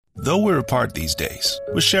Though we're apart these days,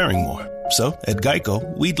 we're sharing more. So, at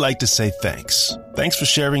Geico, we'd like to say thanks. Thanks for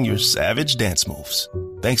sharing your savage dance moves.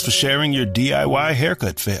 Thanks for sharing your DIY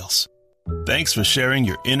haircut fails. Thanks for sharing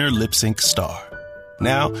your inner lip sync star.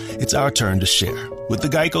 Now, it's our turn to share with the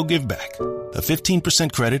Geico Give Back. A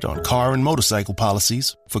 15% credit on car and motorcycle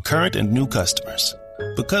policies for current and new customers.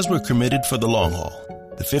 Because we're committed for the long haul,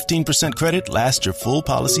 the 15% credit lasts your full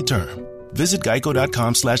policy term. Visit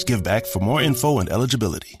geico.com/giveback for more info and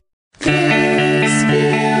eligibility. This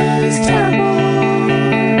feels terrible.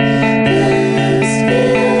 This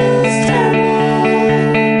feels terrible.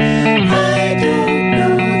 I don't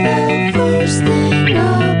know the first thing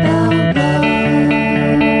about love.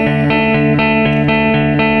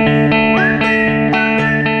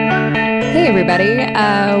 Hey, everybody.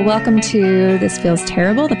 Welcome to This Feels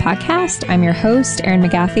Terrible, the podcast. I'm your host, Erin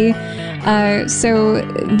McGaffey. So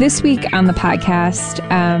this week on the podcast,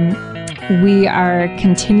 we are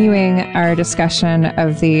continuing our discussion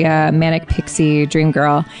of the manic pixie dream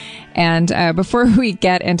girl. And before we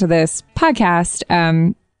get into this podcast,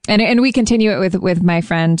 and we continue it with my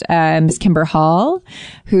friend, Miss Kimber Hall,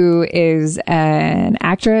 who is an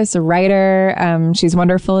actress, a writer. She's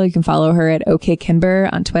wonderful. You can follow her at OK Kimber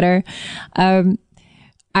on Twitter.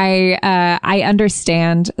 I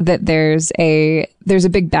understand that there's a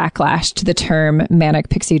big backlash to the term manic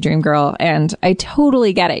pixie dream girl, and I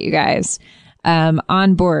totally get it, you guys.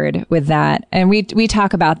 On board with that, and we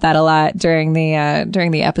talk about that a lot during the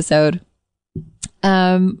episode.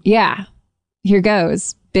 Yeah, here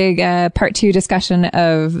goes. Big part 2 discussion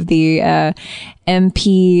of the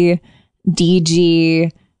MPDG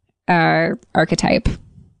archetype.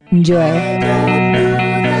 Enjoy.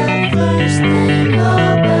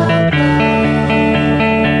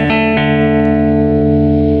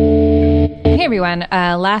 Hey everyone.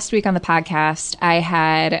 Last week on the podcast, I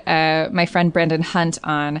had my friend Brendan Hunt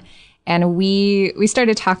on, and we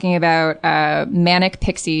started talking about manic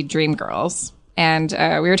pixie dream girls. And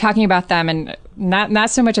we were talking about them in not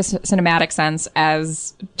so much a cinematic sense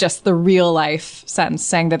as just the real life sense,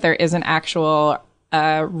 saying that there is an actual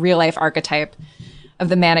real life archetype of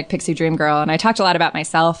the manic pixie dream girl. And I talked a lot about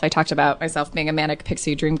myself. I talked about myself being a manic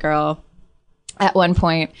pixie dream girl at one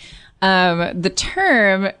point. The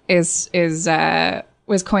term was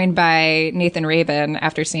coined by Nathan Rabin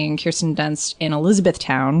after seeing Kirsten Dunst in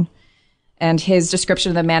Elizabethtown. And his description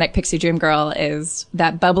of the manic pixie dream girl is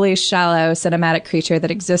that bubbly, shallow, cinematic creature that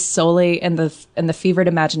exists solely in the fevered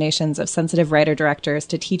imaginations of sensitive writer-directors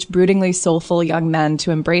to teach broodingly soulful young men to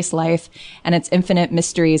embrace life and its infinite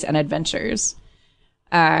mysteries and adventures.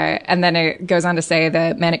 And then it goes on to say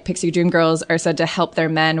that manic pixie dream girls are said to help their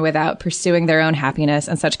men without pursuing their own happiness,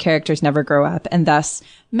 and such characters never grow up, and thus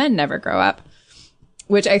men never grow up,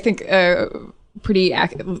 which I think pretty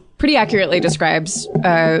accurately describes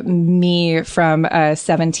me from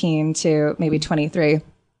 17 to maybe 23.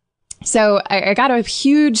 So I got a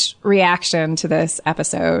huge reaction to this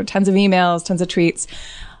episode, tons of emails, tons of tweets.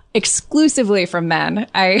 Exclusively from men.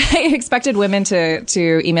 I expected women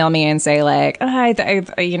to email me and say like, I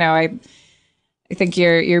think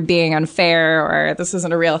you're being unfair, or this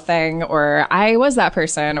isn't a real thing, or I was that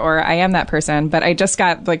person, or I am that person. But I just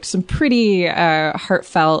got like some pretty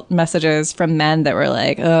heartfelt messages from men that were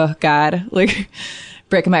like, oh God, like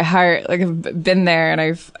breaking my heart. Like I've been there and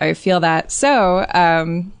I feel that. So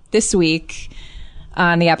this week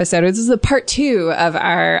on the episode, this is the part 2 of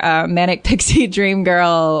our manic pixie dream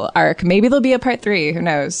girl arc. Maybe there'll be a part 3. Who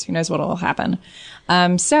knows what will happen.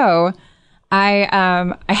 So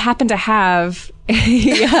I happen to have I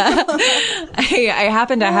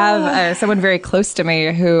happen to have someone very close to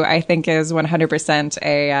me who I think is 100%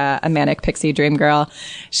 a manic pixie dream girl.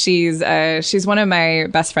 She's one of my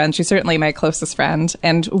best friends. She's certainly my closest friend,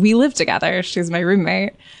 and we live together. She's my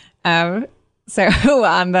roommate. So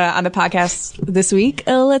on the podcast this week,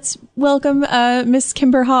 let's welcome Miss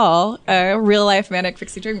Kimber Hall, a real life manic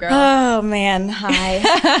pixie dream girl. Oh man,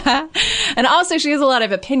 hi. And also, she has a lot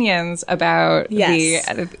of opinions about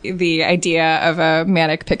the idea of a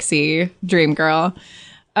manic pixie dream girl.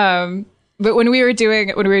 But when we were doing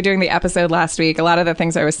the episode last week, a lot of the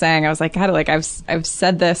things I was saying, I was like, God, like I've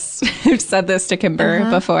said this I've said this to Kimber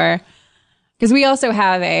before, because we also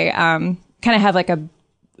have a kind of have like a.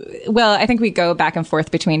 Well, I think we go back and forth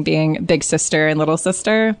between being big sister and little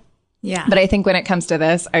sister. Yeah. But I think when it comes to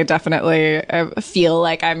this, I definitely feel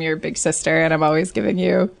like I'm your big sister, and I'm always giving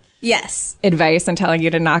you advice and telling you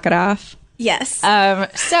to knock it off. Yes.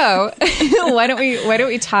 So why don't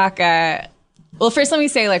we talk? Well, first let me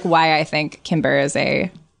say like why I think Kimber is a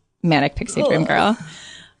manic pixie dream girl.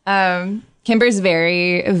 Kimber's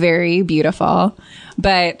very, very beautiful,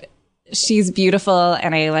 but she's beautiful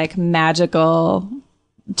in a like magical,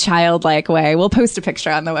 childlike way. We'll post a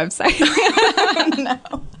picture on the website. No.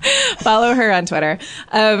 Follow her on Twitter.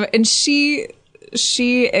 And she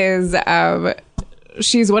is,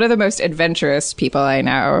 she's one of the most adventurous people I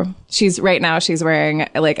know. Right now she's wearing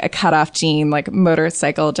like a cutoff jean, like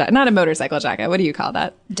motorcycle jacket, not a motorcycle jacket. What do you call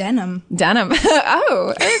that? Denim.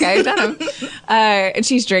 Oh, okay. Denim. And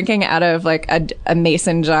she's drinking out of like a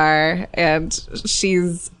mason jar, and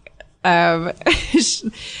she's,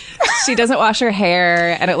 she doesn't wash her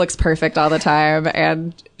hair, and it looks perfect all the time.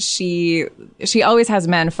 And she always has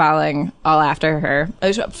men falling after her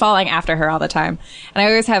all the time. And I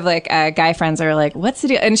always have like guy friends that are like, "What's the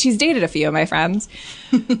deal?" And she's dated a few of my friends.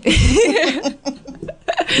 And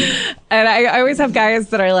I always have guys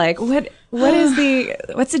that are like, what's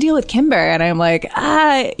the deal with Kimber? And I'm like,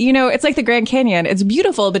 it's like the Grand Canyon. It's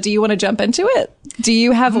beautiful, but do you want to jump into it? Do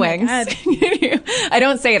you have wings? I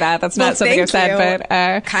don't say that. That's not something I've said,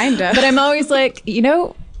 but kind of. But I'm always like,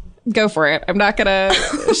 go for it. I'm not gonna.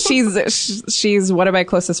 She's one of my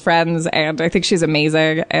closest friends, and I think she's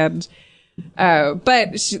amazing. And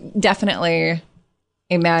but she, definitely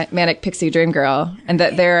a manic pixie dream girl, and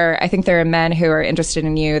that I think there are men who are interested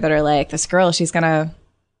in you that are like, this girl, she's gonna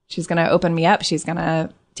open me up. She's gonna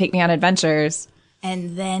take me on adventures.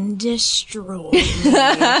 And then destroy me.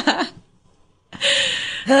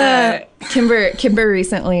 Kimber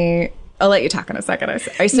recently, I'll let you talk in a second, I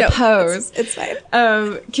suppose. No, it's fine.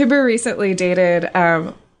 Kimber recently dated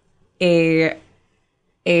a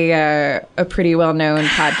pretty well-known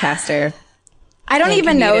podcaster. I don't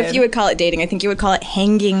even know if you would call it dating. I think you would call it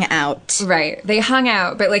hanging out. Right. They hung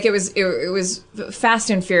out, but like it was fast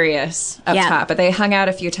and furious up top. But they hung out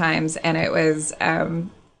a few times, and it was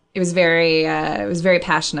very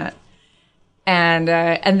passionate. And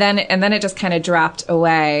then it just kind of dropped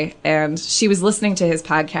away. And she was listening to his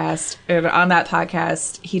podcast, and on that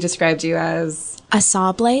podcast, he described you as a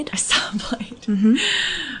saw blade. A saw blade. Mm-hmm.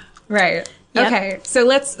 Right. Yep. Okay, so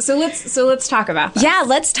let's talk about that. Yeah,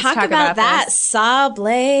 let's talk about that saw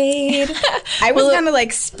blade. I was gonna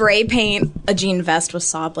like spray paint a jean vest with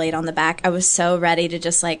saw blade on the back. I was so ready to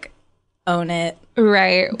just like own it.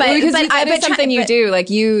 Right, but it's something you do. Like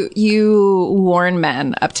you warn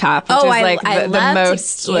men up top, which is like I the love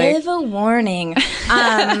most to give a warning.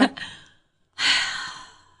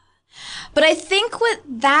 But I think what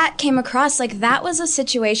that came across, like that was a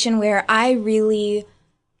situation where I really,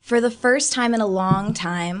 for the first time in a long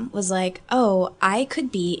time, was like, oh, I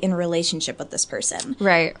could be in a relationship with this person.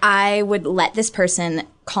 Right. I would let this person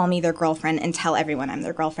call me their girlfriend and tell everyone I'm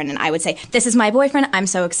their girlfriend. And I would say, this is my boyfriend. I'm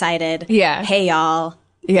so excited. Yeah. Hey, y'all.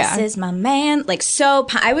 Yeah. This is my man. Like, so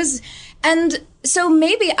and so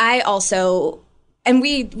maybe I also, and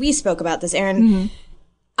we spoke about this, Erin. Mm-hmm.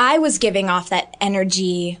 I was giving off that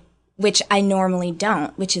energy, which I normally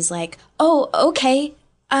don't, which is like, oh, okay.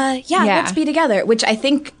 Let's be together, which I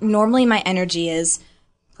think normally my energy is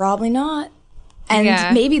probably not.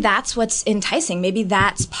 And maybe that's what's enticing. Maybe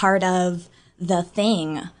that's part of the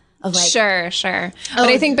thing of like. Sure. But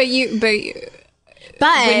I think, but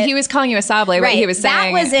when he was calling you a saw blade, what he was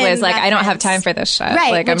saying was like, I don't have time for this shit.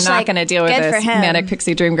 Right. Like, I'm not going to deal with this manic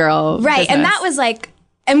pixie dream girl. Right. business. And that was like,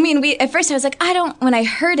 I mean, at first I was like, when I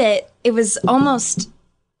heard it, it was almost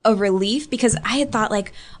a relief because I had thought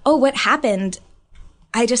like, oh, what happened?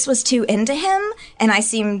 I just was too into him and I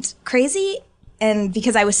seemed crazy and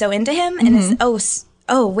because I was so into him and it's,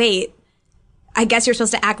 wait, I guess you're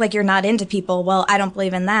supposed to act like you're not into people. Well, I don't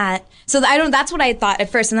believe in that. So that's what I thought at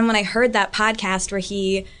first. And then when I heard that podcast where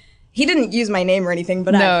he didn't use my name or anything,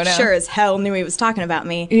 but I sure as hell knew he was talking about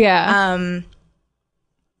me. Yeah.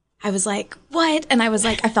 I was like, what? And I was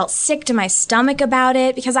like, I felt sick to my stomach about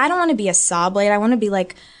it because I don't want to be a saw blade. I want to be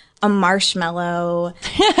like a marshmallow,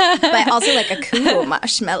 but also like a cool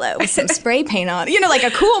marshmallow with some spray paint on, like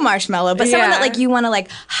a cool marshmallow, but someone that like you want to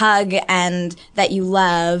like hug and that you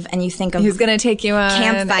love and you think of. Who's going to take you on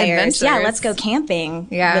campfires. adventures. Yeah, let's go camping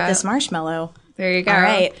with this marshmallow. There you go. All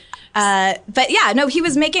right. But yeah, no, he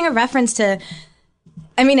was making a reference to,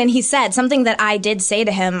 and he said something that I did say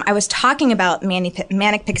to him. I was talking about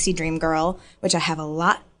Manic Pixie Dream Girl, which I have a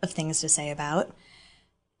lot of things to say about.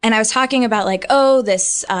 And I was talking about like,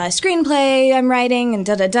 this screenplay I'm writing and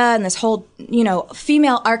da-da-da, and this whole,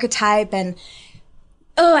 female archetype. And,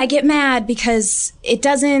 I get mad because it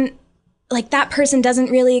doesn't, like that person doesn't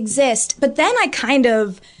really exist. But then I kind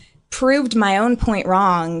of proved my own point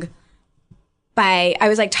wrong I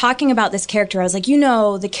was like talking about this character. I was like,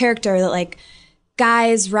 the character that like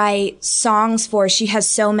guys write songs for, she has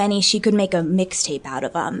so many, she could make a mixtape out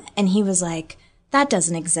of them. And he was like, that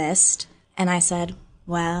doesn't exist. And I said,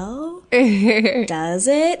 well, does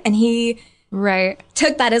it? And he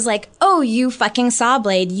took that as like, oh, you fucking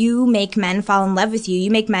Sawblade. You make men fall in love with you.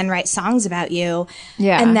 You make men write songs about you.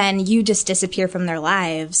 Yeah. And then you just disappear from their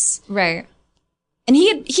lives. Right. And he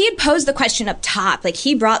had posed the question up top. Like,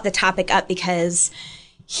 he brought the topic up because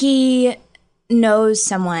he knows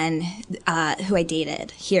someone who I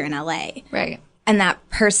dated here in LA. Right. And that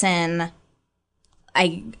person,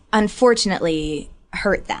 I unfortunately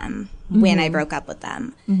hurt them when I broke up with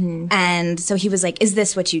them. And so he was like, is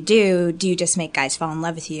this what you do? Do you just make guys fall in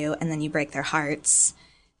love with you and then you break their hearts?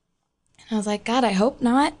 And I was like, God, I hope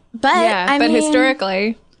not. But I mean,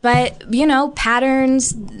 historically. But, you know,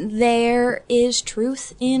 patterns, there is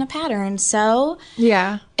truth in a pattern. So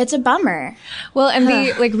yeah, it's a bummer. Well, and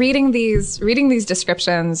reading these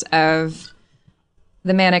descriptions of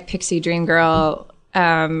the manic pixie dream girl,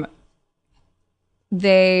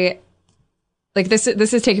 they like this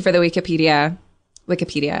is taken for the Wikipedia.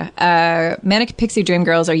 Manic pixie dream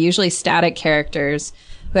girls are usually static characters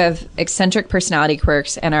who have eccentric personality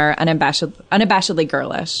quirks and are unabashedly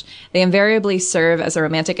girlish. They invariably serve as a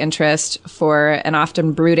romantic interest for an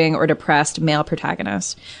often brooding or depressed male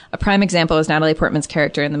protagonist. A prime example is Natalie Portman's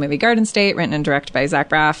character in the movie Garden State, written and directed by Zach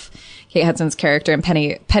Braff. Kate Hudson's character in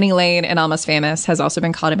Penny Lane and Almost Famous has also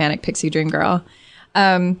been called a manic pixie dream girl.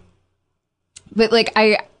 But like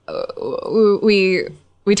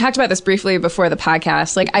we talked about this briefly before the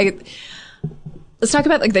podcast. Let's talk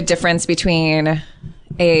about like the difference between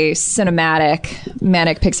a cinematic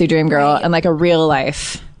manic pixie dream girl and like a real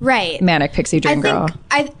life manic pixie dream girl.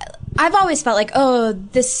 I've always felt like, oh,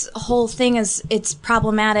 this whole thing it's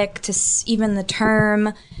problematic to even the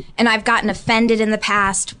term, and I've gotten offended in the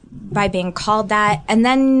past by being called that, and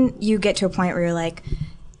then you get to a point where you're like,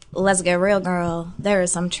 let's get real, girl. There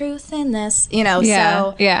is some truth in this, you know?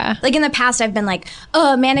 Yeah, so, like in the past, I've been like,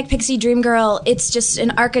 oh, manic pixie dream girl. It's just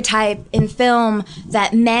an archetype in film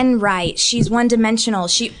that men write. She's one-dimensional.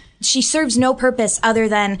 She serves no purpose other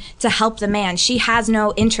than to help the man. She has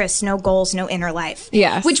no interests, no goals, no inner life.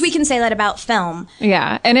 Yes. Which we can say that about film.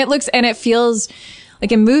 Yeah. And it feels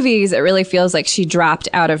like in movies, it really feels like she dropped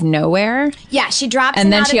out of nowhere. Yeah, she drops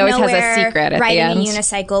and then out she of always nowhere, has a secret at the end. riding a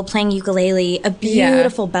unicycle, playing ukulele, a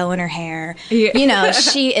beautiful bow in her hair. Yeah. You know,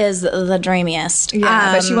 she is the dreamiest.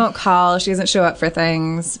 Yeah, but she won't call. She doesn't show up for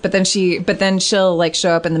things. But then she'll like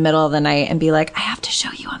show up in the middle of the night and be like, I have to show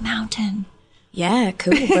you a mountain. Yeah,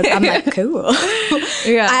 cool. But I'm like, cool.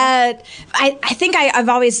 Yeah. I think I've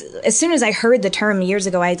always, as soon as I heard the term years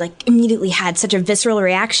ago, I like immediately had such a visceral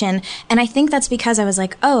reaction. And I think that's because I was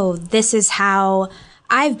like, oh, this is how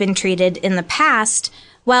I've been treated in the past.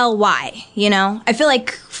 Well, why? You know, I feel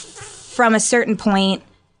like from a certain point,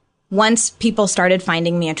 once people started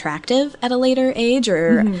finding me attractive at a later age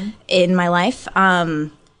or in my life,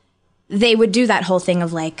 they would do that whole thing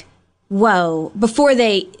of like, whoa, before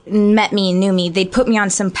they met me and knew me, they'd put me on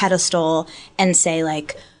some pedestal and say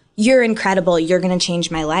like, you're incredible, you're going to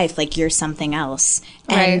change my life, like you're something else.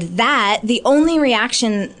 And the only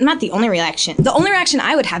reaction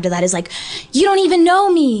I would have to that is like, you don't even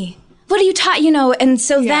know me. What are you you know? And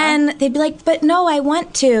so then they'd be like, but no, I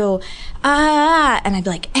want to. And I'd be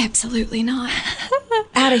like, absolutely not.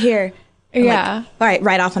 Out of here. Yeah. Like, all right,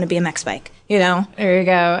 ride off on a BMX bike. You know? There you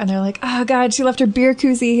go. And they're like, oh, God, she left her beer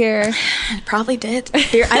koozie here. Probably did.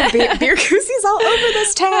 Beer koozies all over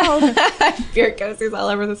this town. Beer koozies all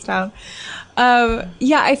over this town.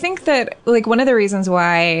 Yeah, I think that, like, one of the reasons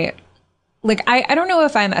why, like, I don't know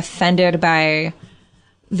if I'm offended by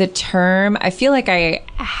the term. I feel like I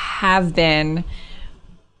have been.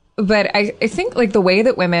 But I think, like, the way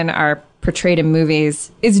that women are portrayed in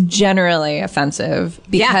movies is generally offensive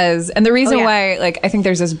because, and the reason why, like, I think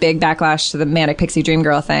there's this big backlash to the manic pixie dream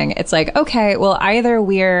girl thing. It's like, okay, well, either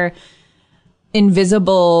we're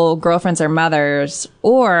invisible girlfriends or mothers,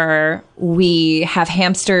 or we have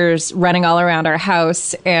hamsters running all around our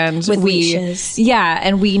house and with leashes.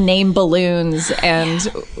 And we name balloons and,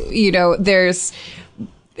 you know, there's,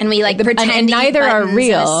 and we like pretend and neither are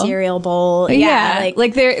real. In a cereal bowl. Yeah.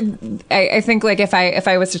 Like there, I think like if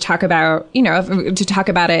I was to talk about, you know, to talk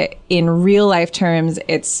about it in real life terms,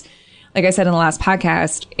 it's like I said in the last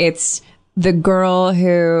podcast, it's the girl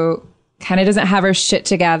who kind of doesn't have her shit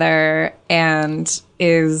together and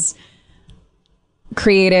is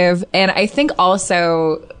creative. And I think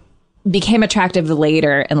also became attractive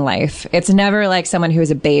later in life. It's never like someone who is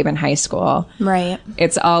a babe in high school. Right.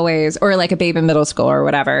 It's always, or like a babe in middle school or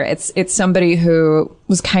whatever. It's somebody who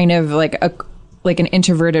was kind of like an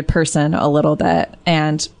introverted person a little bit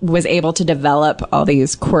and was able to develop all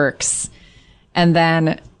these quirks. And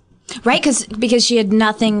then because she had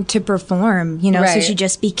nothing to perform, you know, so she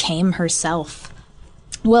just became herself.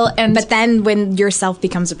 Well, and But then when yourself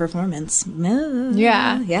becomes a performance,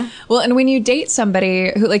 yeah. Well, and when you date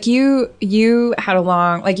somebody who, like, you had a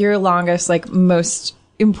long, like, your longest, like, most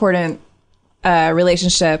important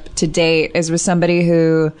relationship to date is with somebody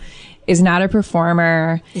who is not a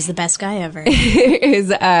performer. He's the best guy ever. He's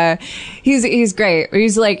great.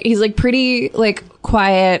 He's like pretty, like,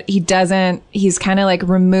 quiet. He's kind of like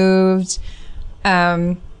removed.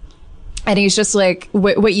 And he's just like,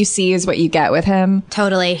 what you see is what you get with him.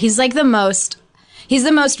 Totally. He's like he's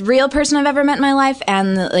the most real person I've ever met in my life.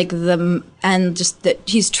 And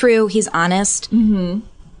he's true. He's honest. Mm-hmm.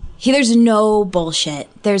 There's no bullshit.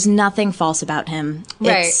 There's nothing false about him.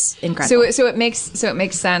 Right. It's incredible. So it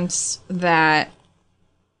makes sense that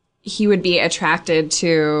he would be attracted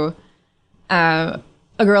to, a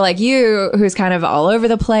girl like you who's kind of all over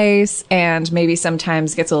the place and maybe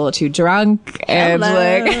sometimes gets a little too drunk and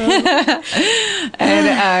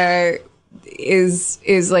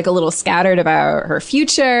is like a little scattered about her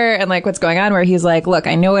future and like what's going on, where he's like, look,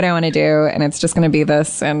 I know what I want to do and it's just going to be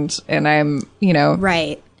this, and I'm,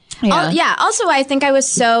 right. Yeah. Also, I think I was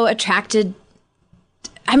so attracted.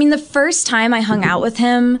 I mean, the first time I hung out with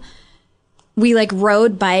him, we like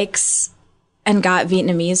rode bikes and got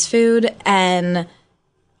Vietnamese food, and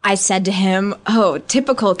I said to him, oh,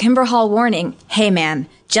 typical Kimber Hall warning. Hey, man,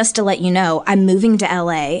 just to let you know, I'm moving to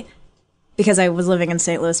LA because I was living in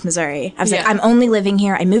St. Louis, Missouri. I was like, I'm only living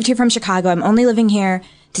here. I moved here from Chicago. I'm only living here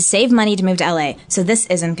to save money to move to LA. So this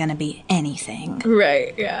isn't going to be anything.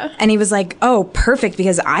 Right. Yeah. And he was like, oh, perfect,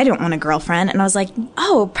 because I don't want a girlfriend. And I was like,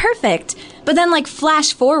 oh, perfect. But then like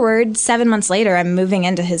flash forward 7 months later, I'm moving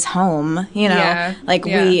into his home,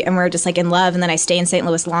 we're just like in love. And then I stay in St.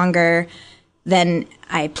 Louis longer than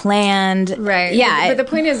I planned. Right. Yeah. But the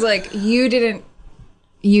point is, like, you didn't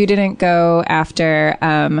go after,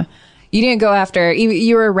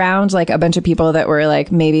 you were around like a bunch of people that were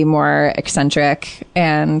like maybe more eccentric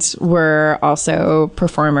and were also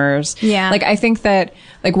performers. Yeah. Like, I think that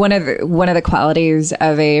like one of the qualities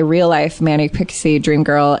of a real life manic pixie dream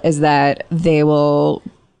girl is that they will,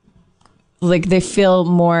 like, they feel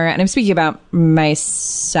more, and I'm speaking about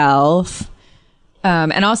myself,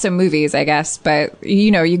 and also movies, I guess. But,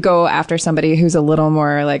 you go after somebody who's a little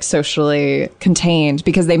more like socially contained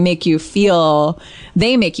because they make you feel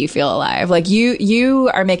alive. Like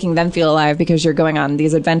you are making them feel alive because you're going on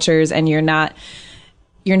these adventures and you're not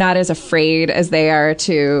as afraid as they are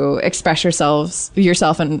to express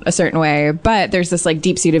yourself in a certain way. But there's this like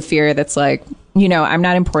deep seated fear that's like, I'm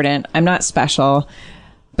not important. I'm not special.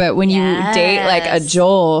 But when you date like a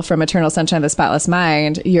Joel from Eternal Sunshine of the Spotless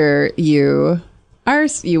Mind, you are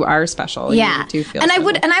special. Yeah. You do feel and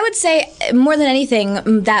special. I would say more than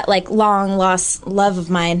anything, that like long lost love of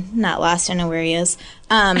mine, not lost, I know where he is.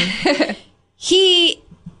 He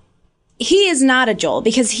is not a Joel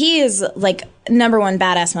because he is like number one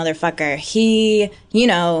badass motherfucker. He,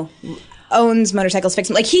 owns motorcycles,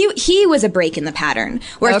 fixes like he was a break in the pattern.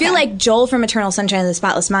 Where I feel like Joel from Eternal Sunshine of the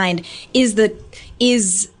Spotless Mind is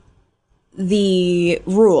the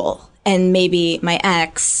rule, and maybe my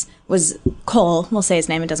ex was Cole, we'll say his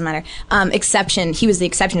name, it doesn't matter, exception. He was the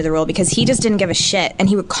exception to the rule because he just didn't give a shit, and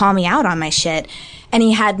he would call me out on my shit, and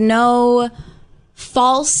he had no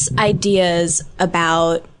false ideas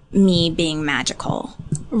about me being magical.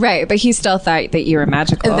 Right, but he still thought that you were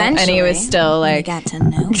magical. Eventually. And he was still like... I got to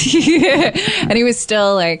know. And he was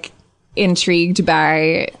still like intrigued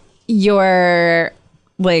by your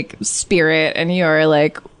like spirit and your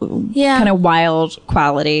like kind of wild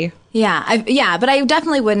quality. Yeah, but I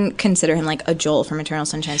definitely wouldn't consider him like a Joel from Eternal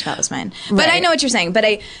Sunshine of the Spotless Mind. But I know what you're saying. But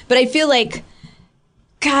I feel like,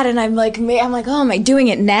 God, and I'm like, oh, am I doing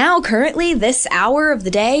it now, currently, this hour of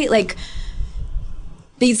the day? Like,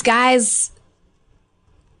 these guys,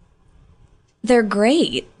 they're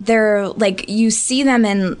great. They're like, you see them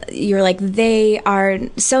and you're like, they are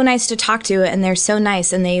so nice to talk to, and they're so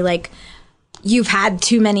nice, and they like, you've had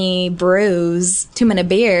too many beers,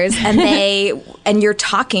 and and you're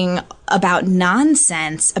talking about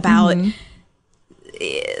nonsense, about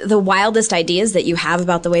the wildest ideas that you have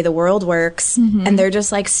about the way the world works, and they're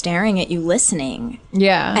just like staring at you, listening.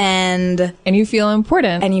 Yeah. And you feel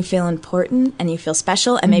important. And you feel important, and you feel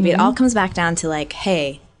special, and maybe it all comes back down to like,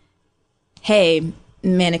 hey,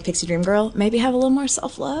 manic pixie dream girl, maybe have a little more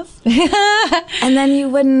self-love. And then you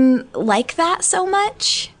wouldn't like that so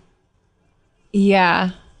much.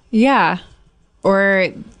 Yeah. Or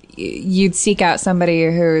you'd seek out somebody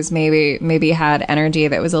who's maybe had energy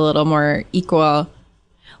that was a little more equal.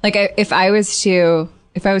 Like if I was to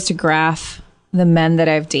graph the men that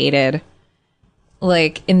I've dated,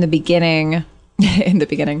 like in the beginning,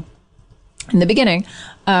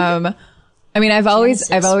 I mean, I've always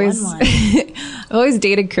Genesis 1-1. I've always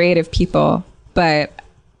dated creative people, but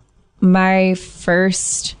my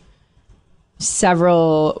first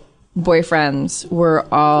several boyfriends were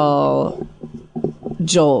all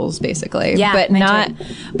Joel's, basically. Yeah, but mine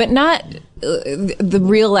not the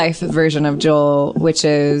real life version of Joel, which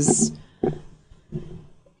is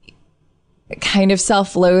kind of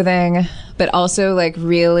self-loathing, but also like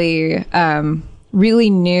really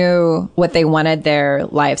knew what they wanted their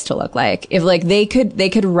lives to look like. If like they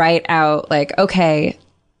could write out like, okay,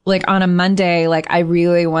 like on a Monday, like I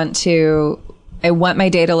want my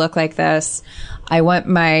day to look like this. I want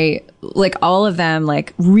my, like all of them,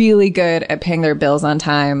 like really good at paying their bills on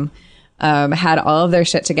time, had all of their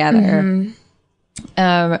shit together.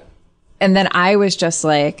 And then I was just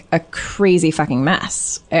like a crazy fucking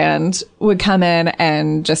mess and would come in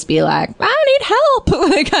and just be like, I need help.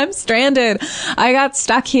 Like I'm stranded. I got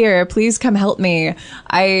stuck here. Please come help me.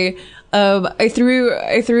 I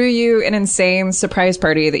threw you an insane surprise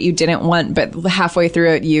party that you didn't want, but halfway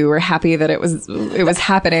through it, you were happy that it was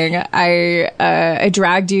happening. I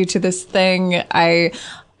dragged you to this thing. I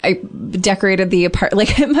decorated the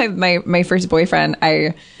apartment. Like my first boyfriend,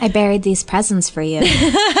 I buried these presents for you.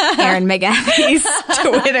 Erin McGathy's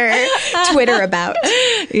Twitter about.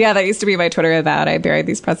 Yeah, that used to be my Twitter about. I buried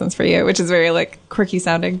these presents for you, which is very like quirky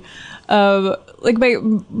sounding. Like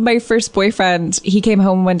my first boyfriend, he came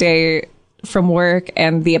home one day from work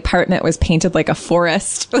and the apartment was painted like a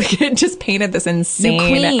forest. Like it just painted this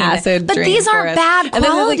insane acid. But these aren't bad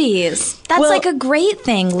qualities. That's like a great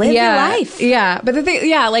thing. Live your life. Yeah. But the thing,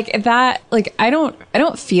 like that, like I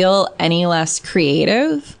don't feel any less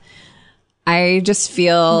creative. I just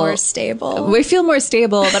feel more stable. We feel more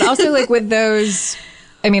stable, but also like with those,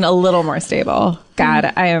 I mean, a little more stable. God,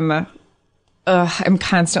 I'm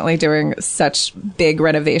constantly doing such big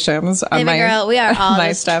renovations on my girl, we are all my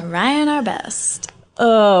just stuff. trying our best.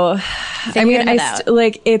 Oh, Figuring it out.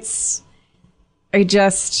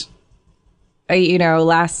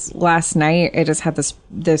 Last night I just had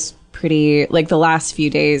this pretty, like the last few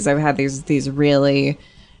days I've had these really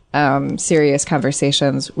serious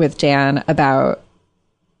conversations with Dan about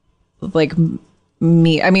like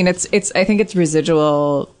me. I mean, I think it's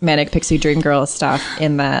residual manic pixie dream girl stuff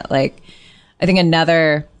in that, like, I think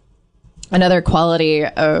another quality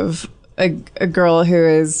of a girl who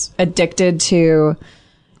is addicted to,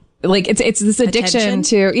 like, it's this addiction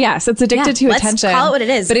to, yes, it's addicted to attention. Let's call it what it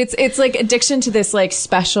is. But it's like addiction to this like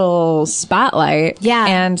special spotlight. Yeah.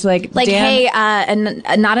 And like Dan, hey, and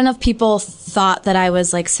not enough people thought that I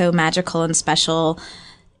was like so magical and special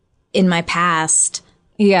in my past.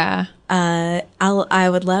 yeah. I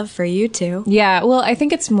would love for you to. Yeah. Well, I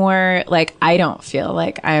think it's more like I don't feel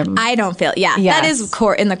like I don't feel. Yeah. Yes. That is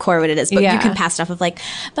in the core what it is. But Yeah. you can pass it off of like,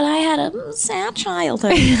 but I had a sad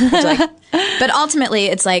childhood. It's like, but ultimately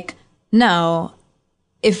it's like, no,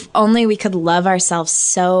 if only we could love ourselves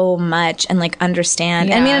so much and like understand.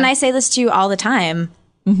 Yeah. I mean, and I say this to you all the time.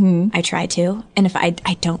 Mm-hmm. I try to. And if I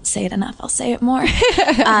don't say it enough, I'll say it more.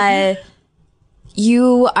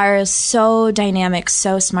 You are so dynamic,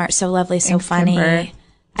 so smart, so lovely, so Thanks, funny. Kimber.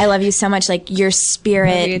 I love you so much. Like your Love you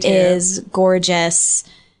spirit too. is gorgeous.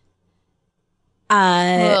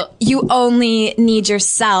 You only need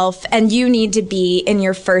yourself and you need to be in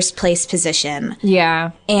your first place position.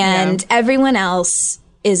 Yeah. And everyone else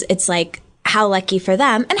it's like, how lucky for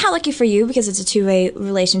them and how lucky for you because it's a two-way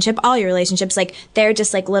relationship. All your relationships, like they're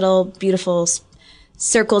just like little beautiful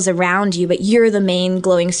circles around you, but you're the main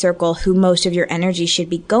glowing circle who most of your energy should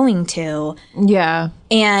be going to. Yeah.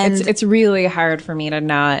 And It's really hard for me to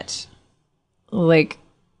not, like,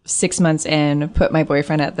 6 months in, put my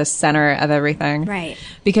boyfriend at the center of everything. Right.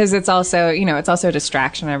 Because it's also, it's also a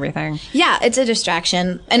distraction and everything. yeah, it's a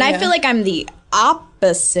distraction. And I feel like I'm the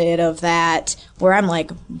opposite of that, where I'm like,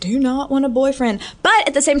 do not want a boyfriend. But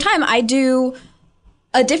at the same time, I do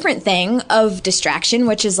a different thing of distraction,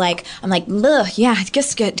 which is like, I'm like, ugh, yeah, I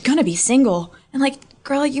guess gonna be single. And like,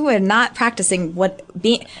 girl, you are not practicing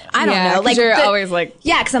I don't know. Like you're always like,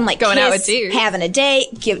 yeah, because I'm like going out with dudes. having a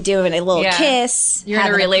date, doing a little kiss. You're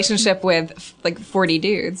in a relationship with like 40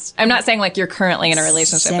 dudes. I'm not saying like you're currently in a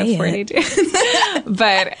relationship Say with 40 dudes,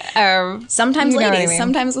 but sometimes you know what ladies, I mean.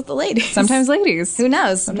 sometimes with the ladies. sometimes ladies. Who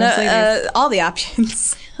knows? Sometimes ladies. All the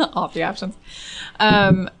options. All the options.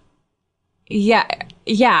 Yeah.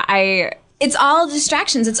 It's all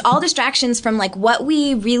distractions. It's all distractions from like what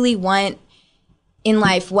we really want in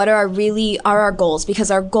life. What are our goals?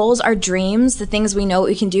 Because our goals are dreams, the things we know what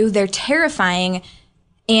we can do. They're terrifying.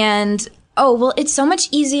 And oh, well, it's so much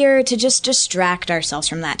easier to just distract ourselves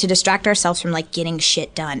from that, to distract ourselves from like getting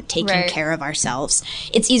shit done, taking care of ourselves.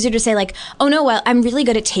 It's easier to say like, oh no, well, I'm really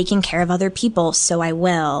good at taking care of other people, so I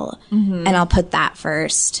will. And I'll put that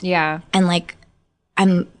first. Yeah. And like,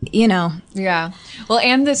 I'm, you know. Yeah. Well,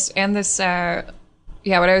 and this, what I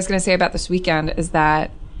was going to say about this weekend is that,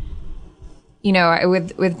 you know,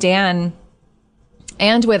 with Dan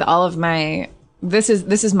and with all of my, this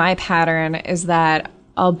is my pattern, is that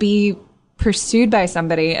I'll be pursued by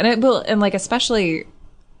somebody, and it will, and like especially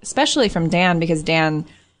from Dan, because Dan,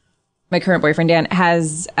 my current boyfriend Dan,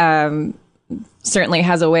 has certainly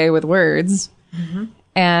has a way with words.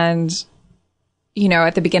 And you know,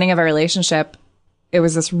 at the beginning of our relationship, it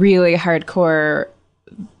was this really hardcore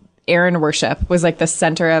Erin worship was like the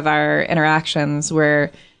center of our interactions,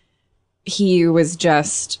 where he was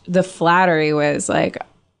just, the flattery was like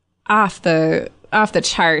off the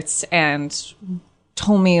charts, and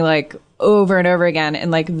told me like over and over again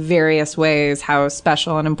in like various ways how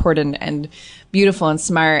special and important and beautiful and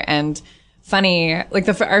smart and funny. Like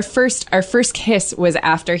our first kiss was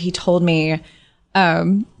after he told me,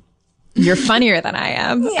 you're funnier than I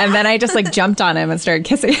am. Yeah. And then I just like jumped on him and started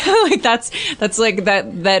kissing him. Like that's like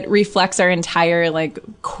that reflects our entire like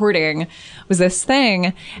courting, was this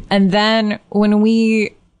thing. And then when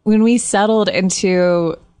we settled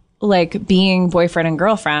into like being boyfriend and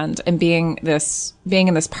girlfriend and being in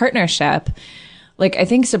this partnership, like I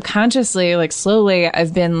think subconsciously, like slowly,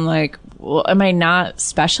 I've been like, well, am I not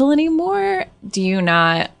special anymore? Do you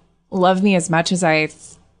not love me as much as I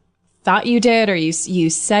thought you did, or you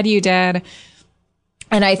said you did?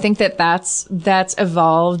 And I think that's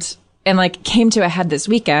evolved and like came to a head this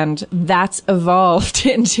weekend. That's evolved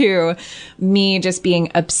into me just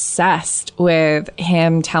being obsessed with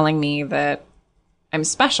him telling me that I'm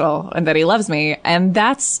special and that he loves me. And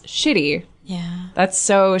that's shitty. Yeah. That's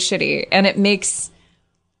so shitty. And it makes,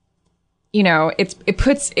 you know, it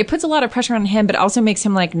puts a lot of pressure on him, but also makes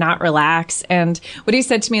him like not relax. And what he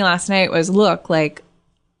said to me last night was, look, like,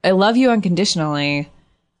 I love you unconditionally.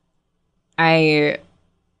 I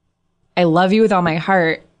love you with all my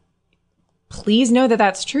heart. Please know that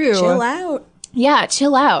that's true. Chill out. Yeah,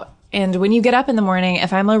 chill out. And when you get up in the morning,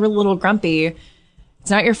 if I'm a little grumpy, it's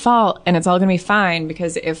not your fault, and it's all going to be fine,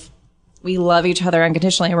 because if we love each other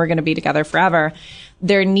unconditionally and we're going to be together forever,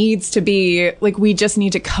 there needs to be, like, we just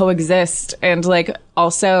need to coexist and, like,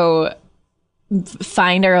 also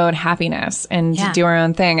find our own happiness and do our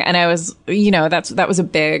own thing. And I was, you know, that was a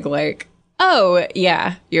big, like, oh,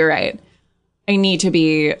 yeah, you're right. I need to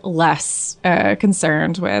be less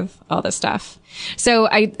concerned with all this stuff. So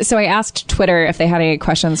I asked Twitter if they had any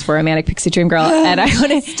questions for a manic pixie dream girl, and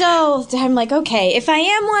I'm like, okay, if I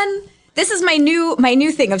am one, this is my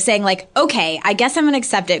new thing of saying like, okay, I guess I'm gonna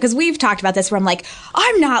accept it, because we've talked about this where I'm like,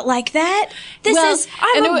 I'm not like that.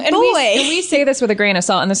 I'm a boy. And we say this with a grain of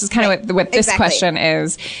salt, and this is kind of what this question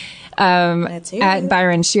is. At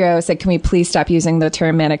Byron Shiro said, can we please stop using the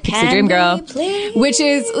term manic pixie dream girl? Which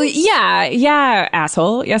is, yeah,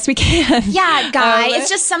 asshole. Yes, we can. Yeah, guy. It's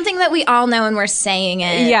just something that we all know and we're saying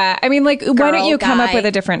it. Yeah. I mean, like, why don't you come up with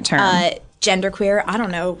a different term? Genderqueer. I don't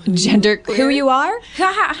know. Genderqueer. Who you are?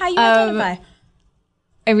 How you identify?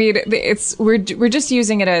 I mean, we're just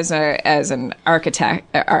using it as an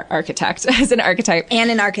architect, as an archetype,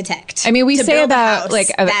 and an architect. I mean, we say about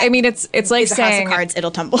like, I mean, it's like saying a house of cards,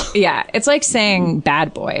 it'll tumble. Yeah, it's like saying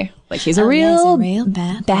bad boy. Like he's a real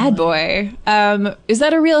bad boy. Is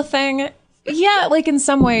that a real thing? Yeah, like in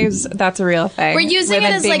some ways, that's a real thing. We're using it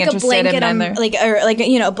as like a blanket,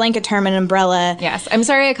 a blanket term, an umbrella. Yes, I'm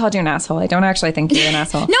sorry I called you an asshole. I don't actually think you're an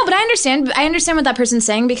asshole. No, but I understand. I understand what that person's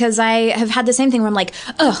saying, because I have had the same thing where I'm like,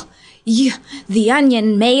 oh, The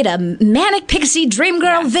Onion made a manic pixie dream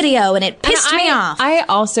girl video, and it pissed me off. I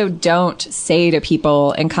also don't say to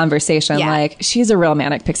people in conversation like, she's a real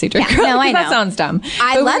manic pixie dream girl. No, I know. That sounds dumb.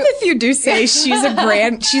 I love if you do say she's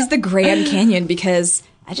the Grand Canyon, because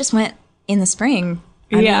I just went in the spring.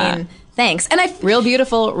 I mean, thanks. And real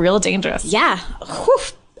beautiful, real dangerous. Yeah. Whew.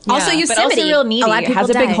 Yeah, also Yosemite. But also real needy. A lot of people has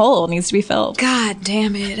a big hole, needs to be filled. God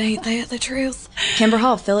damn it. Ain't that the truth? Kimber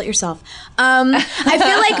Hall, fill it yourself. I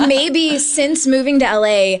feel like maybe since moving to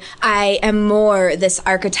LA, I am more this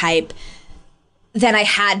archetype than I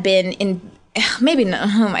had been in, maybe no,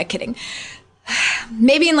 who am I kidding?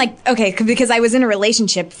 Maybe in like, okay, because I was in a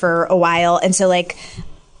relationship for a while, and so like,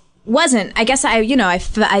 wasn't. I guess I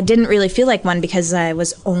didn't really feel like one because I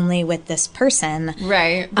was only with this person.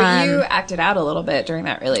 Right. But you acted out a little bit during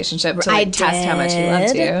that relationship to like, test how much he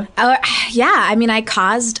loved you. Yeah. I mean, I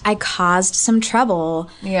caused some trouble.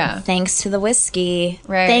 Yeah. Thanks to the whiskey.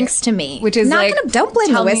 Right. Thanks to me. Which is not like, don't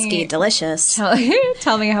blame the whiskey. me- Delicious.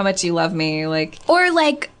 Tell me how much you love me. Like, Or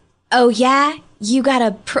like, oh yeah, you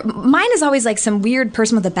gotta. Mine is always like some weird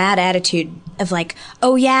person with a bad attitude of like,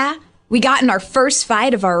 oh yeah, we got in our first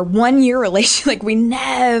fight of our 1 year relationship. Like we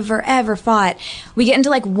never ever fought. We get into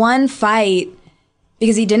like one fight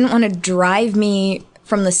because he didn't want to drive me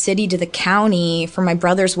from the city to the county for my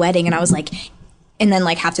brother's wedding, and I was like, and then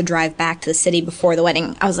like have to drive back to the city before the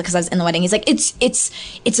wedding. I was like, because I was in the wedding. He's like,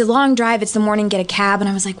 it's a long drive. It's the morning. Get a cab. And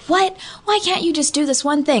I was like, what? Why can't you just do this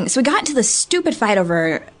one thing? So we got into this stupid fight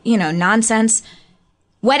over nonsense.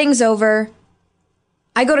 Wedding's over.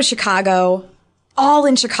 I go to Chicago. All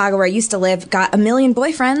in Chicago where I used to live, got a million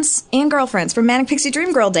boyfriends and girlfriends from Manic Pixie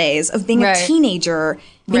Dream Girl days of being a teenager,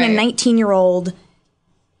 being a 19-year-old,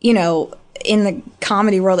 in the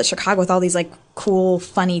comedy world at Chicago with all these like cool,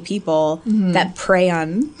 funny people that prey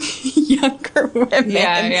on younger women.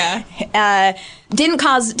 yeah.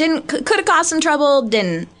 Could have caused some trouble,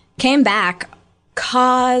 didn't. Came back,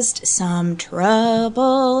 caused some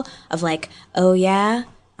trouble of like, oh yeah,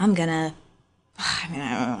 I don't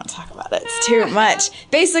want to talk about it. It's too much.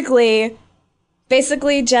 Basically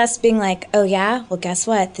just being like, oh yeah, well guess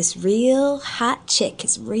what? This real hot chick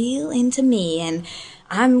is real into me and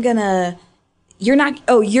you're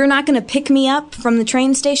not gonna pick me up from the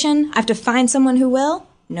train station? I have to find someone who will?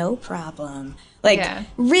 No problem. Like,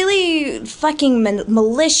 really fucking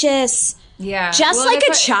malicious. Yeah. Just like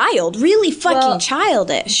a child. Really fucking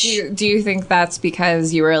childish. Do you think that's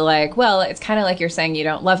because you were like, well, it's kind of like you're saying you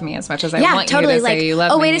don't love me as much as I want totally. you to say you love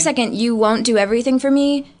me. Oh, wait a second. You won't do everything for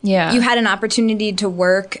me? Yeah. You had an opportunity to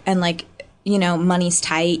work and like, money's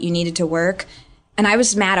tight. You needed to work. And I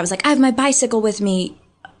was mad. I was like, I have my bicycle with me.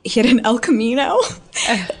 He had an El Camino.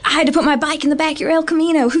 I had to put my bike in the back of your El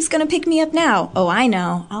Camino. Who's going to pick me up now? Oh, I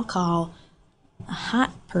know. I'll call a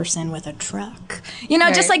hot person with a truck.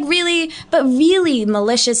 Just like really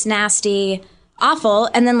malicious, nasty, awful.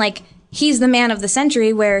 And then like, he's the man of the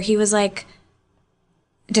century where he was like,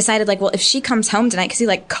 decided like, well, if she comes home tonight, because he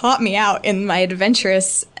like caught me out in my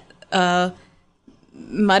adventurous mud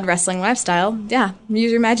wrestling lifestyle. Yeah,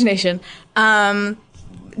 use your imagination.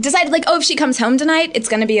 Decided like, oh, if she comes home tonight, it's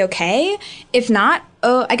going to be okay. If not,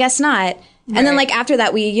 oh, I guess not. Right. And then like after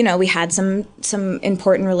that, we had some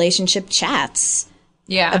important relationship chats.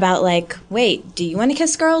 Yeah. About like, wait, do you want to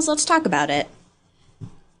kiss girls? Let's talk about it.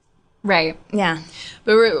 Right. Yeah.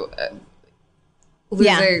 But we're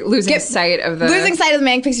losing sight of the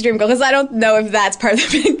Manic Pixie Dream Girl, because I don't know if that's part of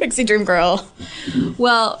the Manic Pixie Dream Girl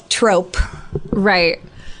trope. Right.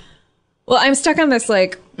 Well, I'm stuck on this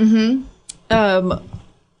like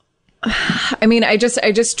I mean, I just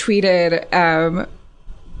tweeted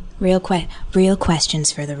real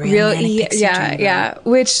questions for the real Manic Pixie Dream Girl. Yeah.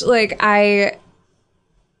 Which like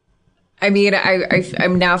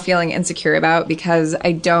I'm now feeling insecure about because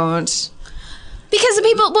I don't. Because the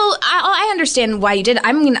people, well, I understand why you did.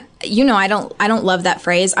 I mean, I don't love that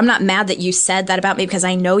phrase. I'm not mad that you said that about me because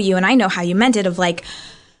I know you and I know how you meant it. Of like,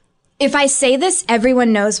 if I say this,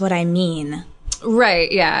 everyone knows what I mean.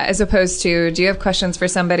 Right, yeah. As opposed to, do you have questions for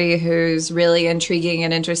somebody who's really intriguing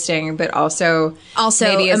and interesting, but also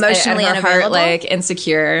maybe emotionally at her unavailable? heart, like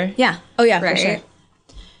insecure? Yeah. Oh yeah, right? for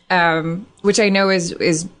sure. Which I know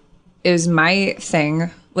is my thing,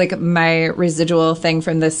 like my residual thing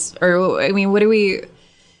from this. Or I mean, what do we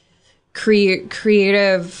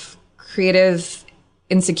creative,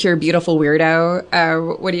 insecure, beautiful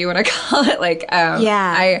weirdo? What do you want to call it? Like,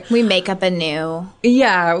 we make up a new.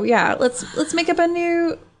 Yeah. Let's make up a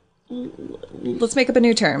new. Let's make up a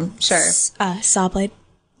new term. Sure. Saw blade.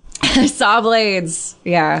 Saw blades.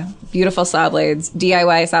 Yeah, beautiful saw blades.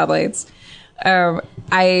 DIY saw blades.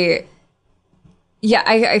 I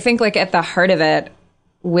think like at the heart of it,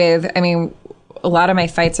 a lot of my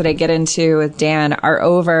fights that I get into with Dan are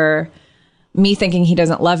over me thinking he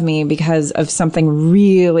doesn't love me because of something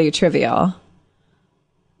really trivial.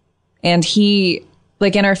 And he,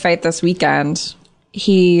 like in our fight this weekend,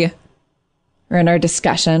 or in our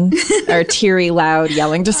discussion, our teary, loud,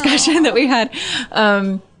 yelling discussion that we had,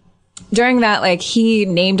 during that, like he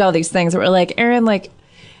named all these things that were like, Erin, like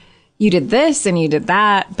you did this and you did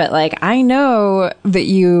that, but like, I know that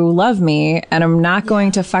you love me and I'm not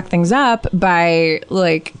going to fuck things up by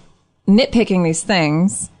like nitpicking these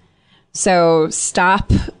things. So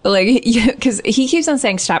stop, like, because he keeps on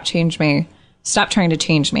saying, stop trying to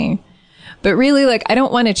change me. But really, like, I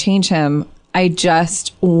don't want to change him. I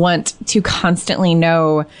just want to constantly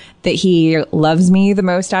know that he loves me the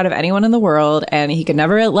most out of anyone in the world, and he could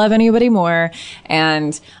never love anybody more,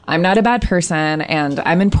 and I'm not a bad person, and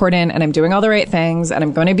I'm important, and I'm doing all the right things, and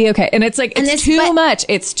I'm going to be okay. And it's like, it's too much.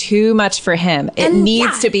 It's too much for him. It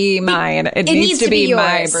needs to be mine. It needs to be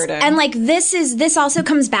my burden. And like, this also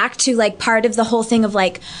comes back to like part of the whole thing of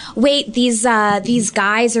like, wait, these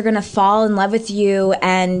guys are going to fall in love with you,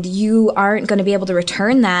 and you aren't going to be able to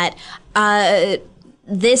return that.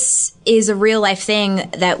 This is a real life thing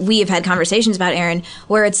that we have had conversations about, Erin,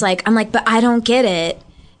 where it's like, I'm like, but I don't get it.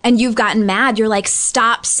 And you've gotten mad. You're like,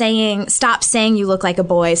 stop saying you look like a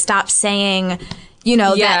boy. Stop saying,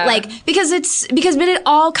 that like, but it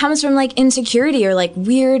all comes from like insecurity or like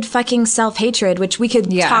weird fucking self-hatred, which we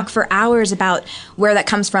could talk for hours about where that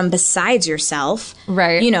comes from besides yourself.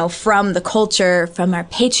 Right. From the culture, from our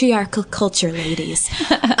patriarchal culture, ladies.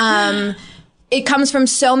 It comes from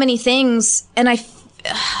so many things, and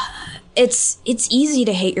it's easy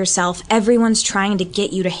to hate yourself. Everyone's trying to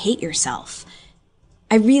get you to hate yourself.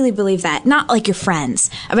 I really believe that. Not like your friends,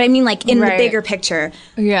 but I mean like in the bigger picture.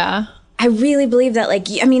 Yeah. I really believe that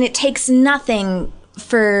it takes nothing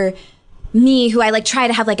for me, who I like try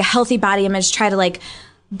to have like a healthy body image, try to like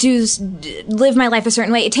live my life a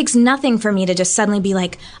certain way. It takes nothing for me to just suddenly be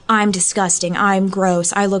like, I'm disgusting, I'm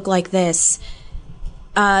gross, I look like this.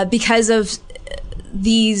 Because of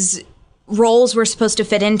these roles we're supposed to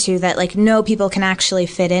fit into that like no people can actually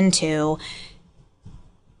fit into,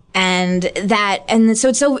 and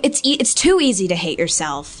so it's too easy to hate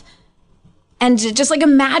yourself. And just like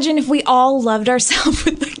imagine if we all loved ourselves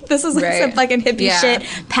with like, this is like some fucking hippie shit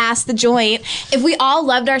past the joint. If we all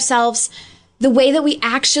loved ourselves the way that we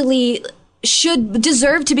actually should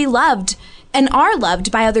deserve to be loved and are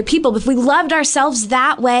loved by other people, if we loved ourselves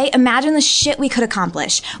that way, imagine the shit we could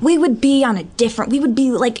accomplish. We would be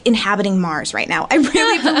like inhabiting Mars right now. I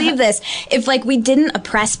really believe this. If like we didn't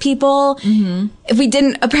oppress people, if we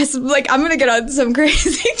didn't oppress, like I'm going to get on some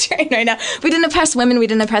crazy train right now. We didn't oppress women. We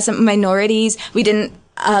didn't oppress minorities. We didn't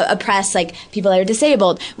oppress like people that are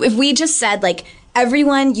disabled. If we just said like,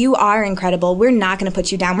 everyone, you are incredible. We're not going to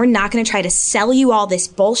put you down. We're not going to try to sell you all this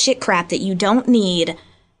bullshit crap that you don't need.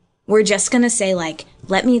 We're just going to say like,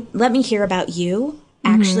 let me hear about you,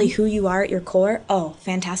 actually who you are at your core. Oh,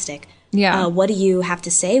 fantastic. Yeah. What do you have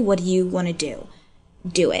to say? What do you want to do?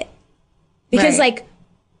 Do it. Because like,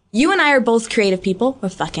 you and I are both creative people. We're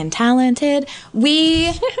fucking talented.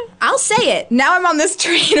 I'll say it. Now I'm on this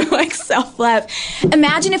train of like self-love.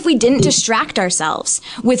 Imagine if we didn't distract ourselves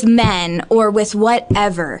with men or with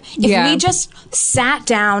whatever. If we just sat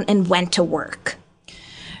down and went to work.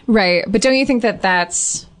 Right. But don't you think that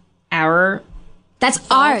that's that's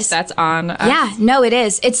ours. That's on us. Yeah, no, it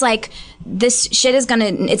is. It's like this shit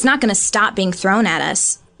it's not gonna stop being thrown at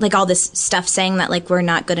us. Like all this stuff saying that like we're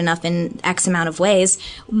not good enough in X amount of ways.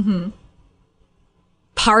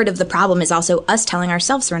 Part of the problem is also us telling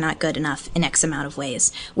ourselves we're not good enough in X amount of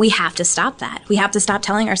ways. We have to stop that. We have to stop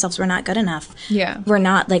telling ourselves we're not good enough. Yeah. We're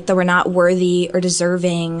not like that we're not worthy or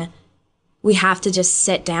deserving. We have to just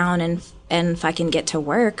sit down and fucking get to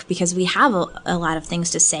work, because we have a lot of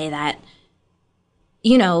things to say that,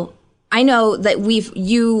 I know that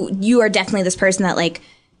you are definitely this person that like,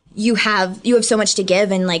 you have so much to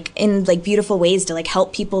give, and like in like beautiful ways to like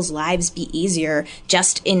help people's lives be easier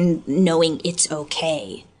just in knowing it's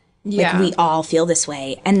okay. Yeah. Like we all feel this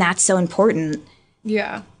way, and that's so important.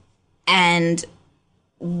 Yeah. And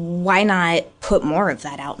why not put more of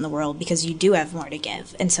that out in the world? Because you do have more to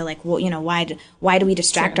give. And so like, well, why do we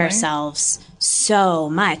distract ourselves so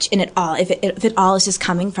much? And if it all is just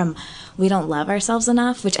coming from, we don't love ourselves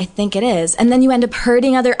enough, which I think it is. And then you end up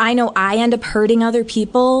hurting I end up hurting other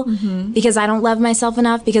people because I don't love myself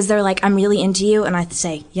enough, because they're like, I'm really into you. And I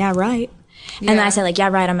say, yeah, right. Yeah. And then I say like, yeah,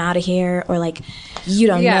 right, I'm out of here. Or like, you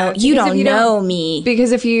don't know me.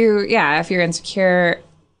 Because if you're insecure,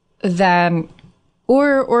 then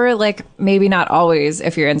or like maybe not always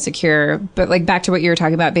if you're insecure, but like back to what you were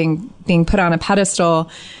talking about, being put on a pedestal.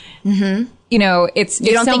 Mm-hmm. You don't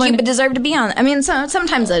think you deserve to be on. I mean,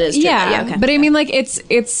 sometimes that is true. Yeah, okay. But I mean, like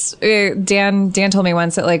it's Dan told me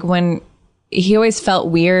once that like when he always felt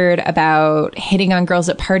weird about hitting on girls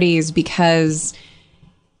at parties because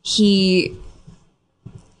he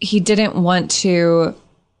didn't want to.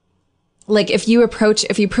 Like the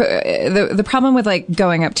problem with like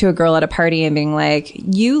going up to a girl at a party and being like,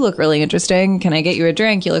 you look really interesting, can I get you a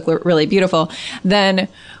drink? You look really beautiful. Then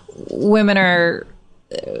women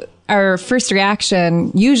our first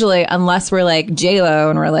reaction usually, unless we're like J-Lo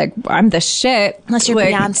and we're like, I'm the shit. Unless you're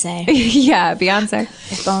like, Beyonce. Yeah, Beyonce.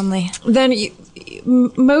 If only. Then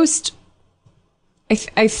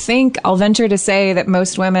I think I'll venture to say that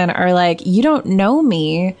most women are like, you don't know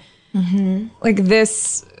me. Like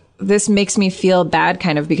this makes me feel bad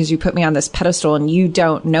kind of because you put me on this pedestal and you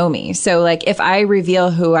don't know me. So like if I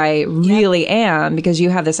reveal who I really am because you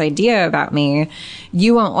have this idea about me,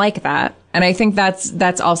 you won't like that. And I think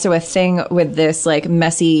that's also a thing with this like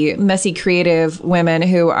messy creative women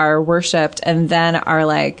who are worshipped and then are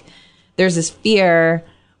like, there's this fear,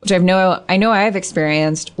 which I know I've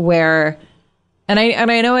experienced where, and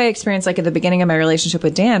I know I experienced like at the beginning of my relationship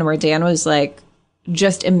with Dan, where Dan was like,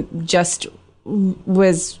 just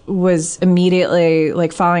was immediately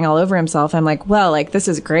like falling all over himself. I'm like, well, like this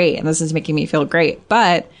is great and this is making me feel great,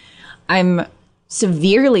 but I'm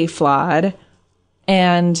severely flawed.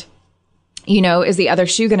 And, you know, is the other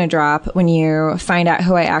shoe going to drop when you find out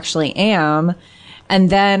who I actually am? And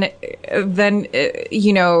then,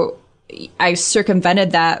 you know, I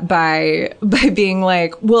circumvented that by being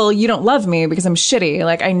like, well, you don't love me because I'm shitty.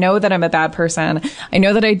 Like, I know that I'm a bad person. I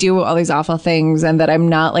know that I do all these awful things and that I'm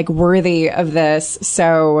not like worthy of this.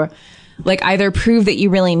 So like either prove that you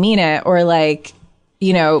really mean it or like,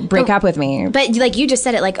 you know, break up with me. But like you just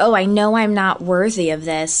said it like, oh, I know I'm not worthy of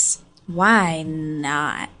this. Why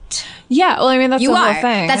not? Yeah, well, I mean, that's the whole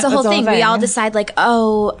thing. That's the whole thing. We all decide, like,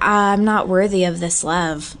 oh, I'm not worthy of this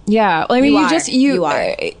love. Yeah, well, I mean, you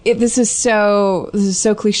are. This is so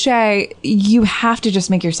cliche. You have to just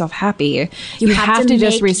make yourself happy. You have to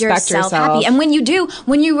just respect yourself. Happy. And when you do,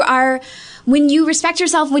 when you respect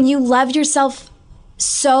yourself, when you love yourself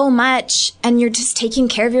so much, and you're just taking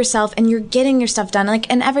care of yourself, and you're getting your stuff done,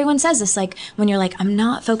 like, and everyone says this, like, when you're like, I'm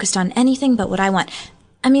not focused on anything but what I want.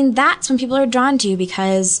 I mean, that's when people are drawn to you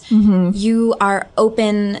because you are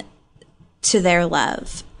open to their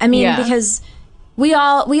love. I mean, because we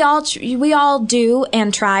all do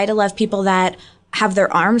and try to love people that have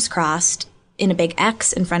their arms crossed in a big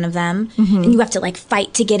X in front of them, and you have to like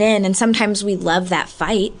fight to get in. And sometimes we love that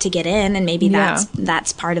fight to get in, and maybe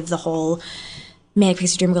that's part of the whole manic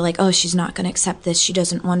pixie dream girl. Like, oh, she's not going to accept this. She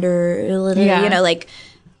doesn't wonder, you know, like.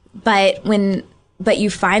 But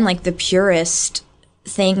you find like the purest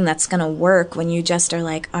thing that's gonna work when you just are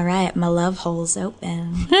like, all right, my love hole's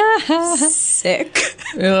open. Sick.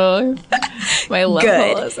 My love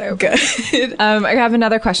hole is open. Good. I have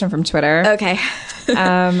another question from Twitter. Okay.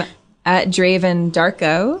 At Draven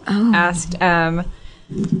Darko asked,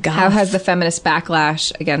 how has the feminist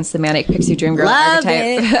backlash against the manic pixie dream girl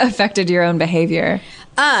archetype affected your own behavior?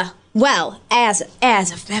 Well, as a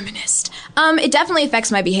feminist, it definitely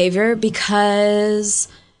affects my behavior because,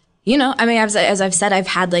 you know, I mean, as I've said, I've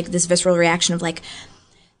had like this visceral reaction of like,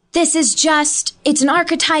 it's an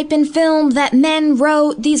archetype in film that men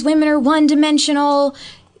wrote. These women are one-dimensional.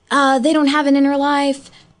 They don't have an inner life.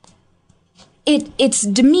 It's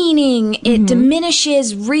demeaning. It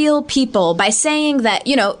diminishes real people by saying that,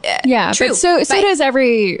 you know, true. But so does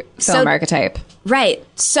every film archetype. Right.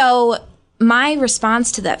 So my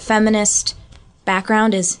response to that feminist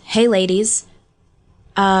background is, hey, ladies,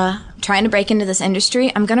 trying to break into this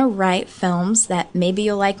industry. I'm going to write films that maybe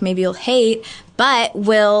you'll like, maybe you'll hate, but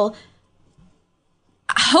will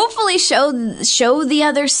hopefully show the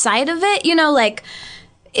other side of it. You know, like,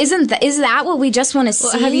 is that what we just want to see?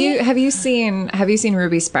 Well, have you seen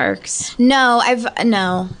Ruby Sparks? No.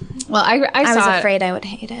 Well, I was afraid I would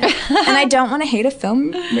hate it. And I don't want to hate a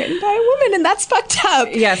film written by a woman, and that's fucked up.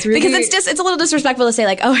 Yes, Ruby, because it's a little disrespectful to say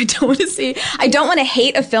like, oh, I don't want to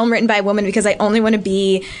hate a film written by a woman because I only want to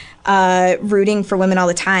be rooting for women all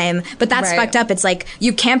the time. But that's fucked up. It's like,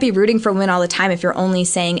 you can't be rooting for women all the time if you're only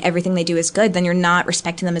saying everything they do is good. Then you're not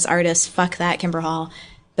respecting them as artists. Fuck that, Kimber Hall.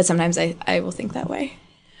 But sometimes I will think that way.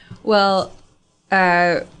 Well,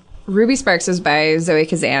 Ruby Sparks was by Zoe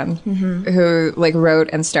Kazan, who like wrote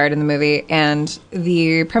and starred in the movie. And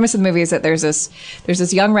the premise of the movie is that there's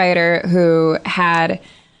this young writer who had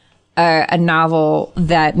a novel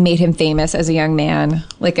that made him famous as a young man,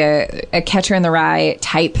 like a Catcher in the Rye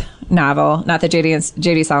type novel. Not that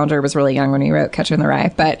J.D. Salinger was really young when he wrote Catcher in the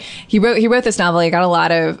Rye, but he wrote this novel. He got a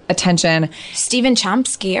lot of attention. Stephen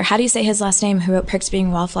Chomsky, or how do you say his last name? Who wrote Perks of Being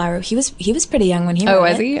a Wallflower? He was pretty young when he wrote it. Oh,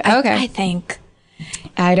 was he? Okay, I think.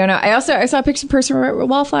 I don't know. I saw Perks of a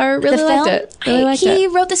Wallflower. Really liked it. He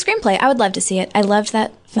wrote the screenplay. I would love to see it. I loved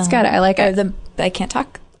that film. It's got it. I like it. I can't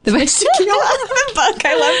talk. The book.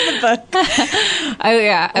 I love the book. Oh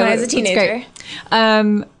yeah, when I was a teenager.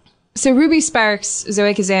 So Ruby Sparks,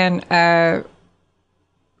 Zoe Kazan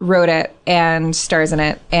wrote it and stars in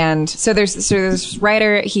it, and so there's this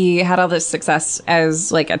writer. He had all this success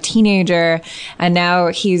as like a teenager, and now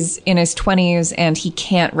he's in his 20s and he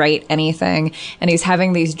can't write anything, and he's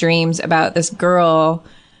having these dreams about this girl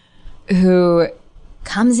who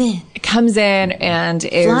comes in and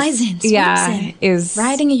is flies in, swoops in, is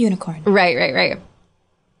riding a unicorn. Right.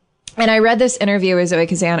 And I read this interview with Zoe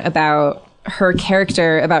Kazan about her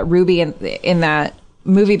character, about Ruby in that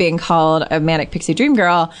movie being called a manic pixie dream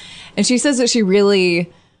girl, and she says that she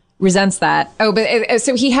really resents that. Oh, but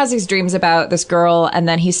so he has these dreams about this girl, and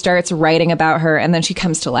then he starts writing about her, and then she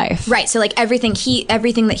comes to life. Right. So like everything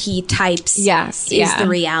that he types is the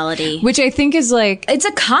reality. Which I think is like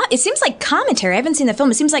it seems like commentary. I haven't seen the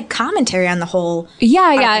film. It seems like commentary on the whole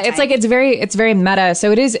archetype. It's like it's very meta.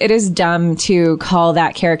 So it is dumb to call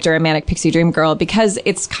that character a manic pixie dream girl because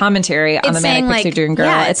it's commentary on the manic pixie dream girl.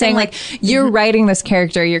 Yeah, it's saying like you're writing this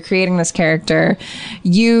character, you're creating this character,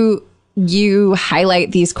 you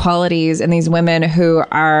highlight these qualities in these women who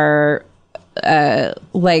are,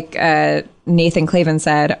 like Nathan Clavin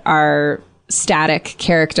said, are static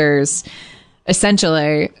characters,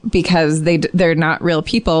 essentially, because they're not real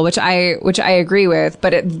people, which I agree with,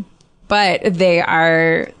 but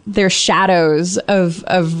they're shadows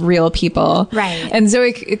of real people. Right. And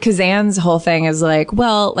Zoe Kazan's whole thing is like,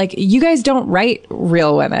 well, like you guys don't write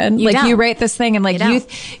real women. You write this thing and like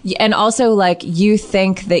and also like you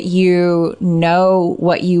think that you know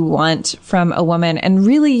what you want from a woman and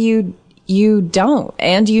really you don't.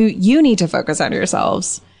 And you need to focus on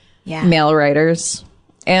yourselves. Yeah. Male writers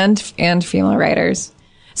and female writers.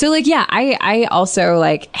 So like, yeah, I also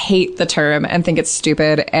like hate the term and think it's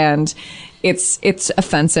stupid and it's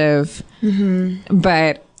offensive,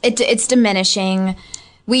 but it's diminishing.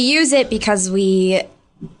 We use it because we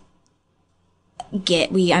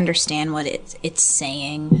understand what it's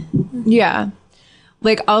saying. Yeah.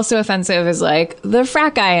 Like also offensive is like the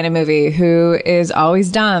frat guy in a movie who is always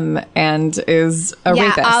dumb and is a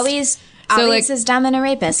rapist. Always is dumb and a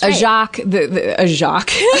rapist. Right. A Jacques, a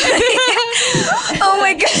Jacques. Oh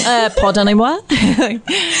my god. Pardonnez-moi.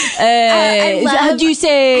 How do you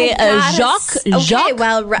say Jacques? Okay, Jacques?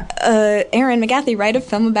 well, Erin McGathy, write a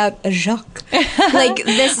film about a Jacques. Like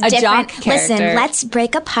this A different. Jacques character. Listen, let's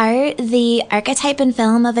break apart the archetype and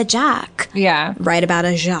film of a Jacques. Yeah. Write about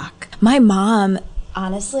a Jacques. My mom,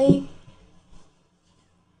 honestly,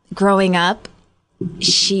 growing up,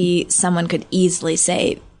 someone could easily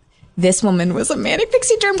say, this woman was a manic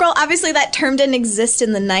pixie dream girl. Obviously, that term didn't exist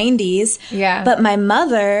in the 90s. Yeah. But my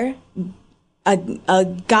mother, a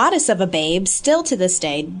goddess of a babe, still to this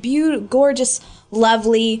day, gorgeous,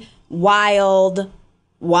 lovely, wild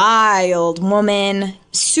woman,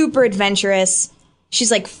 super adventurous. She's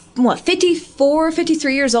like, 54,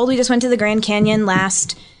 53 years old. We just went to the Grand Canyon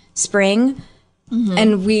last spring. Mm-hmm.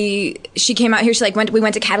 And she came out here. We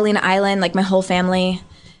went to Catalina Island, like my whole family.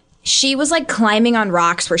 She was like climbing on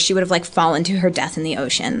rocks where she would have like fallen to her death in the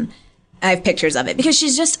ocean. I have pictures of it because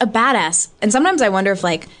she's just a badass. And sometimes I wonder if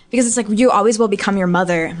like, because it's like you always will become your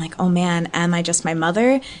mother. I'm like, oh man, am I just my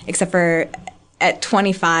mother? Except for at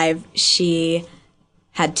 25, she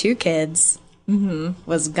had 2 kids,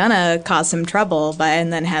 was gonna cause some trouble,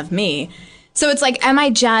 and then have me. So it's like, am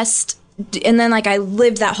I just, and then like I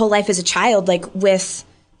lived that whole life as a child, like with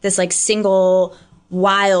this like single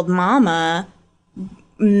wild mama,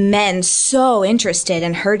 men so interested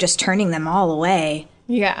in her just turning them all away.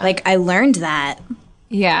 Yeah. Like I learned that.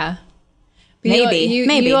 Yeah. Maybe.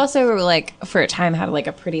 You also were like for a time had like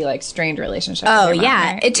a pretty like strained relationship. Oh with your mom,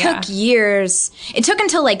 yeah. right? It took years. It took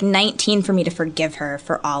until like 19 for me to forgive her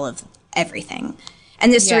for all of everything.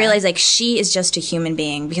 And just to realize like she is just a human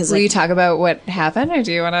being because Will like, you talk about what happened or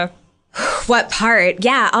do you want to? What part?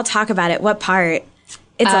 Yeah, I'll talk about it. What part?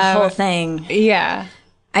 It's a whole thing. Yeah.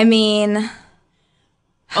 I mean,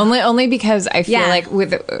 Only because I feel like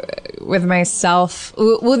with myself,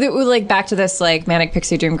 like back to this like manic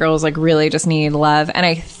pixie dream girls like really just need love, and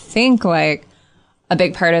I think like a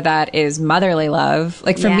big part of that is motherly love.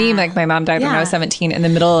 Like for me, like my mom died when I was 17 in the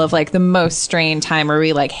middle of like the most strained time where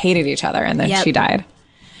we like hated each other, and then she died.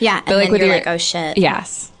 Yeah, but and like then with you're like, oh shit.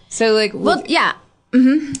 Yes. So like, well, yeah.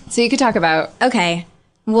 So you could talk about Okay.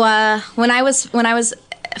 Well, when I was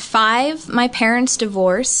 5, my parents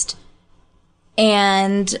divorced.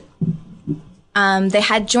 And they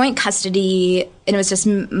had joint custody, and it was just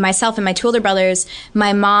myself and my 2 older brothers.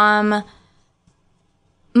 My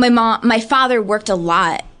father worked a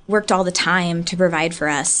lot, worked all the time to provide for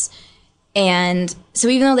us. And so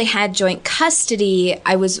even though they had joint custody,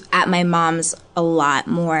 I was at my mom's a lot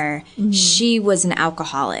more. Mm-hmm. She was an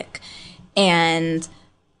alcoholic. And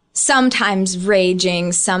sometimes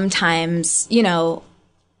raging, sometimes,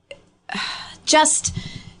 just...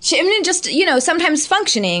 sometimes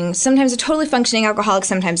functioning, sometimes a totally functioning alcoholic,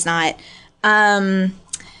 sometimes not.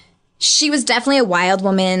 She was definitely a wild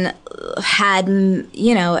woman, had,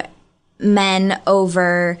 men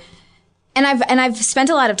over, I've spent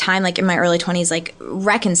a lot of time, like, in my early 20s, like,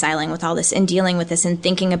 reconciling with all this and dealing with this and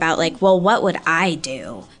thinking about, like, well, what would I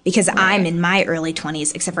do? Because I'm in my early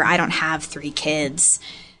 20s, except for I don't have 3 kids.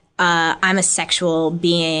 I'm a sexual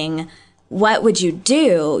being. What would you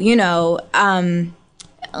do? You know,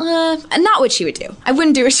 not what she would do. I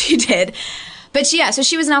wouldn't do what she did. But so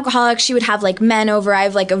she was an alcoholic. She would have, like, men over. I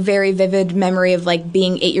have, like, a very vivid memory of, like,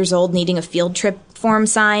 being 8 years old, needing a field trip form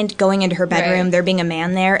signed, going into her bedroom, there being a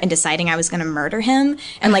man there, and deciding I was going to murder him,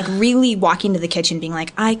 and, like, really walking to the kitchen being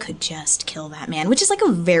like, I could just kill that man, which is, like,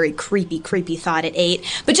 a very creepy thought at 8.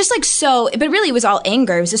 But just, like, but really it was all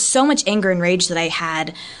anger. It was just so much anger and rage that I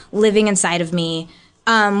had living inside of me.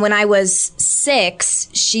 When I was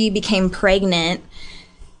 6, she became pregnant.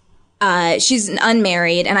 She's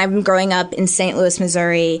unmarried, and I'm growing up in St. Louis,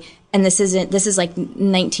 Missouri, and this is like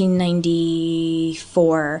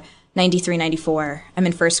 1994, 93, 94. I'm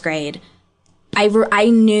in first grade. I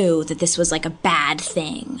knew that this was like a bad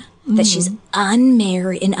thing, that she's an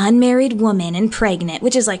unmarried woman and pregnant,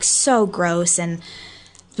 which is like so gross,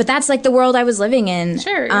 but that's like the world I was living in.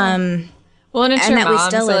 Sure. Yeah. Well, and it's your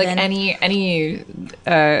mom, so like in. any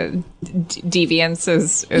deviance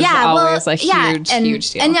is always a huge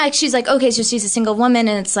deal. And like she's like, okay, so she's a single woman,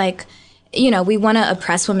 and it's like, you know, we want to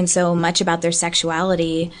oppress women so much about their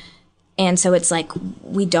sexuality, and so it's like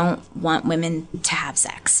we don't want women to have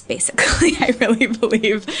sex. Basically, I really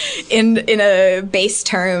believe in a base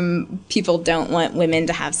term, people don't want women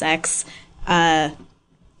to have sex. I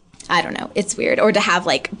don't know, it's weird, or to have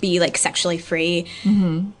be sexually free.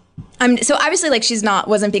 Mm-hmm. So obviously, like,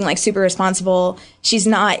 wasn't being, like, super responsible. She's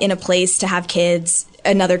not in a place to have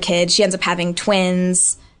another kid. She ends up having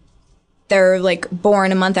twins. They're, like,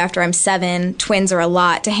 born a month after I'm 7. Twins are a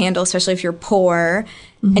lot to handle, especially if you're poor,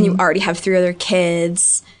 and you already have 3 other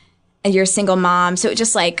kids, and you're a single mom. So it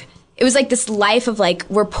was like this life of, like,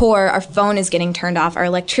 we're poor, our phone is getting turned off, our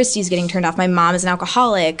electricity is getting turned off, my mom is an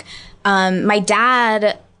alcoholic. My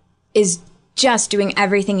dad is just doing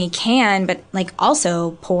everything he can, but, like,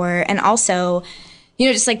 also poor, and also, you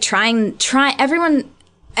know, just, like,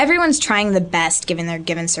 everyone's trying the best given their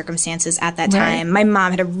given circumstances at that time. My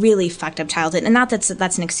mom had a really fucked up childhood, and not that's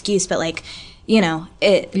an excuse, but, like, you know,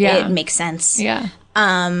 it makes sense. Yeah.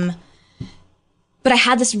 But I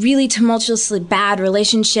had this really tumultuously bad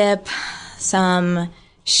relationship. Some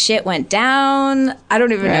shit went down. I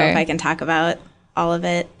don't even know if I can talk about all of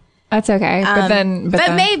it. That's okay. But then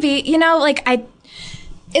maybe, you know, like,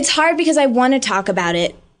 it's hard because I want to talk about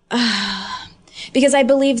it. Because I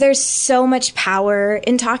believe there's so much power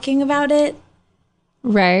in talking about it.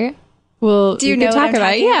 Right. Well, do you know talk what I'm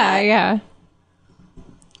about it? talking Yeah, about? yeah.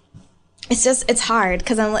 It's hard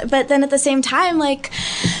because but then at the same time, like,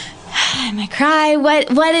 I might cry.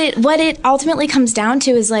 What it ultimately comes down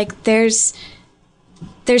to is, like, there's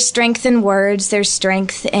strength in words. There's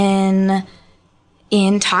strength in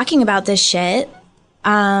talking about this shit.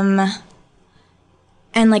 And,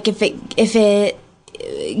 like, if it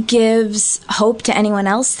gives hope to anyone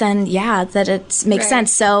else, then that it makes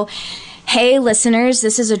sense. So, hey, listeners,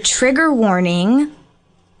 this is a trigger warning.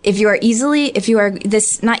 If you're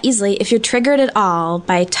triggered at all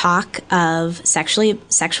by talk of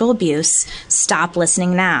sexual abuse, stop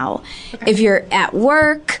listening now. Okay. If you're at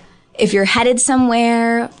work, if you're headed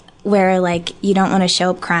somewhere where, like, you don't want to show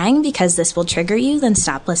up crying because this will trigger you, then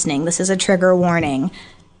stop listening. This is a trigger warning.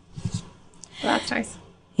 Well, that's nice.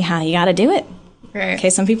 Yeah, you got to do it. Right. Okay,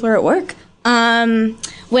 some people are at work.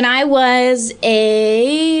 When I was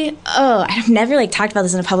I've never, like, talked about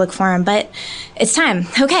this in a public forum, but it's time.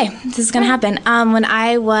 Okay, this is going to happen. When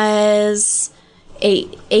I was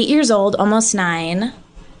 8 years old, almost 9,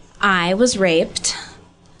 I was raped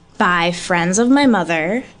by friends of my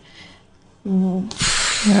mother.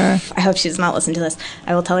 I hope she does not listen to this.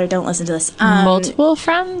 I will tell her don't listen to this. Multiple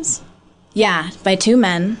friends? Yeah, by 2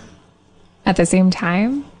 men. At the same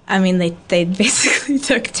time? I mean, they basically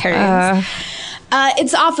took turns.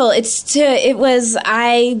 It's awful. I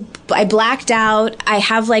blacked out. I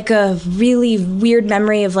have, like, a really weird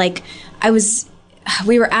memory of, like,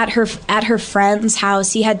 we were at her friend's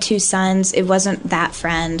house. He had 2 sons. It wasn't that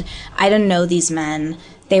friend. I didn't know these men.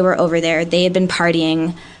 They were over there. They had been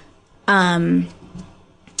partying. I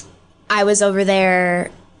was over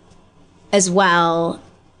there as well.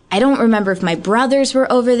 I don't remember if my brothers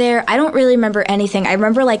were over there. I don't really remember anything. I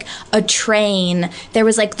remember, like, a train. There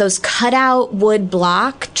was, like, those cutout wood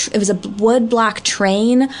block. It was a wood block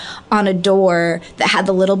train on a door that had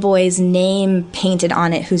the little boy's name painted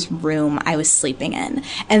on it whose room I was sleeping in.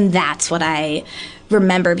 And that's what I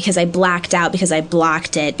remember, because I blacked out, because I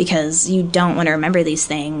blocked it, because you don't want to remember these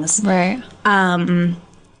things. Right.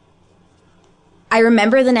 I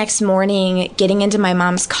remember the next morning getting into my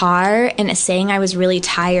mom's car and saying I was really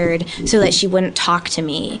tired so that she wouldn't talk to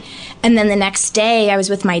me. And then the next day I was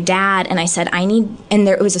with my dad and I said, I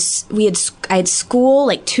had school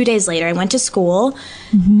like 2 days later. I went to school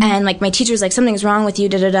and like my teacher was like, something's wrong with you,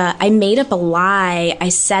 I made up a lie. I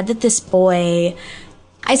said that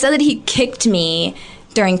he kicked me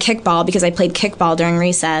during kickball because I played kickball during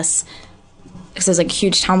recess. Because I was like a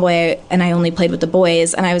huge tomboy and I only played with the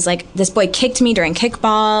boys. And I was like, this boy kicked me during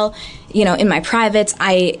kickball, in my privates.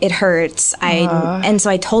 It hurts. And so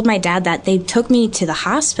I told my dad that. They took me to the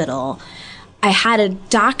hospital. I had a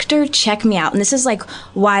doctor check me out. And this is like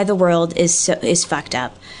why the world is fucked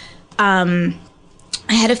up. I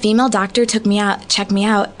had a female doctor check me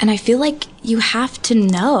out. And I feel like you have to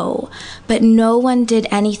know. But no one did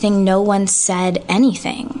anything. No one said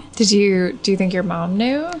anything. Do you think your mom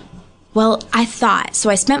knew? Well, I thought. So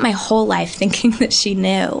I spent my whole life thinking that she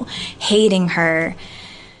knew, hating her.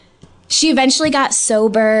 She eventually got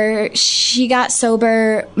sober.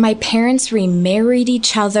 My parents remarried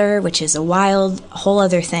each other, which is a wild, whole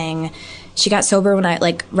other thing. She got sober when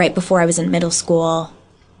right before I was in middle school.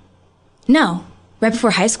 No, right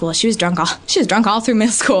before high school. She was drunk all through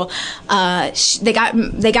middle school. They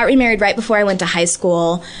got remarried right before I went to high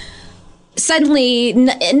school. Suddenly,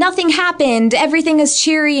 nothing happened. Everything is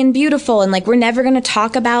cheery and beautiful, and we're never going to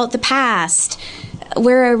talk about the past.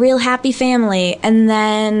 We're a real happy family. And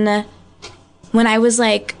then when I was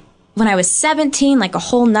 17, a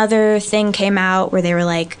whole nother thing came out where they were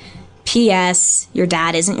like, P.S. Your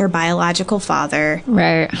dad isn't your biological father.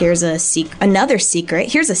 Right. Here's another secret.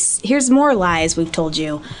 Here's more lies we've told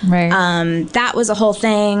you. Right. That was a whole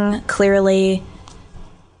thing. Clearly.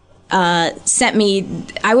 Sent me,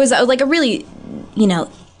 I was like a really,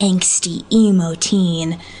 angsty, emo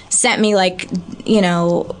teen, sent me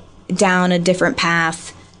down a different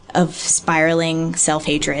path of spiraling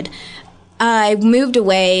self-hatred. I moved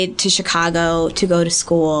away to Chicago to go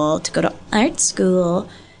to art school,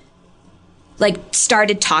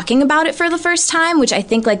 started talking about it for the first time, which I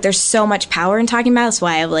think there's so much power in talking about it. That's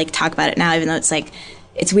why I talk about it now, even though it's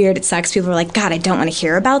it's weird, it sucks. People are like, God, I don't want to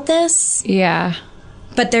hear about this. Yeah.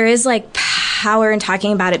 But there is power in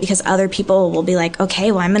talking about it because other people will be like,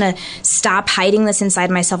 okay, well, I'm going to stop hiding this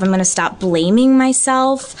inside myself. I'm going to stop blaming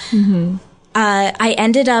myself. Mm-hmm. I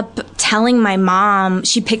ended up telling my mom.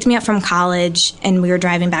 She picked me up from college and we were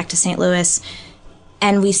driving back to St. Louis.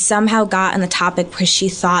 And we somehow got on the topic where she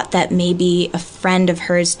thought that maybe a friend of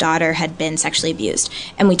hers daughter had been sexually abused.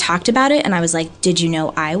 And we talked about it and I was like, did you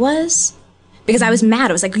know I was? Because I was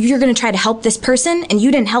mad. I was like, you're going to try to help this person and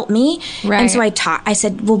you didn't help me. Right. And so I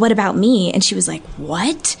said, well, what about me? And she was like,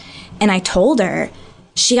 what? And I told her.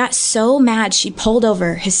 She got so mad. She pulled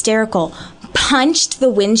over, hysterical, punched the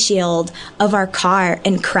windshield of our car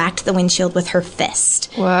and cracked the windshield with her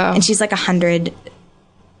fist. Wow. And she's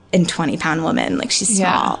 120-pound woman. She's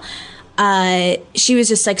small. Yeah. She was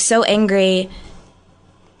just so angry.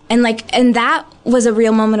 And that was a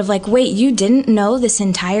real moment of wait, you didn't know this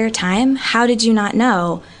entire time? How did you not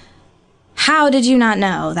know? How did you not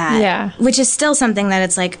know that? Yeah. Which is still something that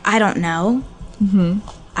it's I don't know. Mm-hmm.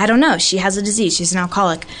 I don't know. She has a disease. She's an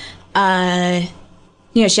alcoholic.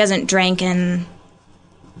 She hasn't drank in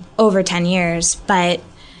over 10 years, but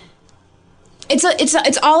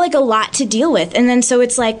it's all a lot to deal with. And then so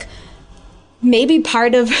it's maybe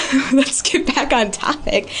part of, let's get back on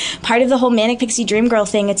topic, part of the whole manic pixie dream girl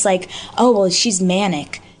thing, it's oh, well, she's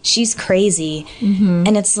manic. She's crazy. Mm-hmm.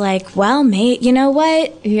 And it's well, mate, you know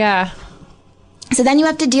what? Yeah. So then you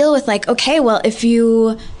have to deal with okay, well, if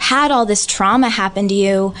you had all this trauma happen to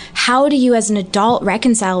you, how do you as an adult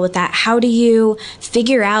reconcile with that? How do you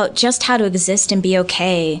figure out just how to exist and be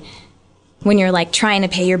okay when you're trying to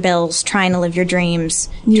pay your bills, trying to live your dreams,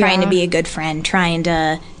 trying to be a good friend, trying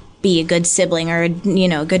to be a good sibling or a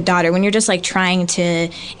good daughter, when you're just trying to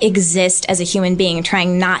exist as a human being and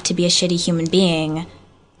trying not to be a shitty human being.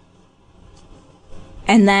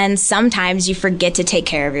 And then sometimes you forget to take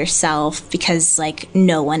care of yourself because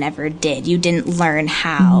no one ever did. You didn't learn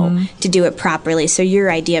how to do it properly. So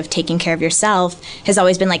your idea of taking care of yourself has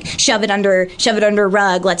always been shove it under a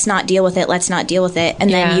rug. Let's not deal with it. And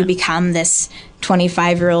then you become this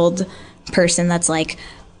 25-year-old person that's I'm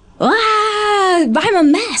a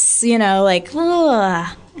mess,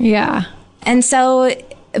 ugh. Yeah. And so,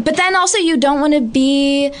 but then also you don't want to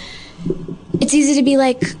be, it's easy to be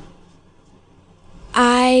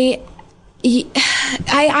I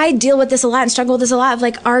deal with this a lot and struggle with this a lot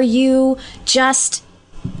of are you just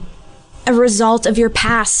a result of your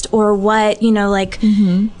past or what,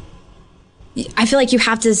 mm-hmm. I feel you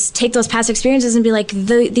have to take those past experiences and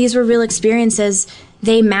be these were real experiences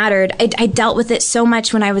they mattered. I dealt with it so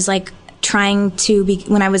much when I was like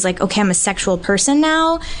when I was like, okay, I'm a sexual person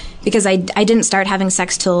now, because I didn't start having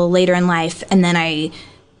sex till later in life, and then I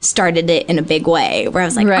started it in a big way where I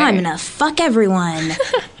was like, Right. I'm gonna fuck everyone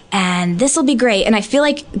and this will be great. And I feel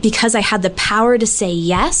like because I had the power to say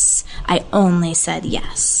yes, I only said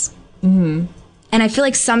yes. Mm-hmm. And I feel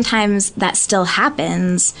like sometimes that still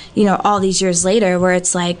happens, you know, all these years later, where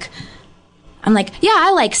it's like, I'm like, yeah,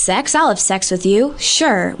 I like sex. I'll have sex with you.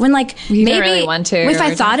 Sure. When like You maybe don't really want to, if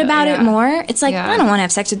I or thought just- about it yeah. more, it's like, Yeah. I don't want to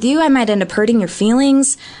have sex with you. I might end up hurting your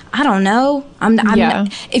feelings. I don't know. I'm Yeah.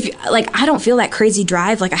 if like I don't feel that crazy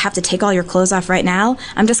drive. Like I have to take all your clothes off right now.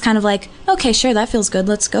 I'm just kind of like, okay, sure, that feels good.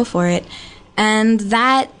 Let's go for it. And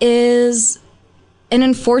that is an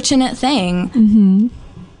unfortunate thing. Mm-hmm.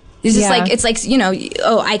 It's just Yeah. like, it's like, you know,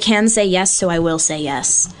 oh, I can say yes, so I will say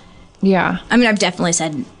yes. Yeah. I mean, I've definitely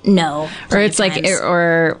said no. Or it's like,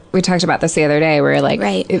 or we talked about this the other day, where like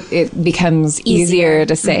Right. it becomes easier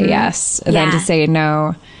to say yes than Yeah. to say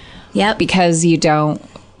no, Yep. because you don't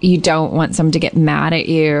want someone to get mad at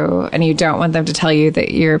you, and you don't want them to tell you that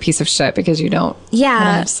you're a piece of shit because you don't. wanna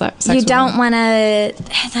Yeah. have sex You with don't them. want to.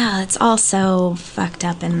 It's all so fucked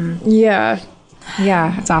up and. Yeah.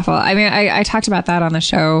 Yeah, it's awful. I mean, I talked about that on the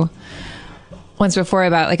show once before,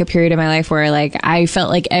 about like a period in my life where like I felt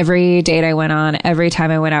like every date I went on, every time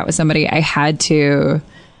I went out with somebody, I had to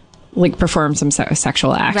like perform some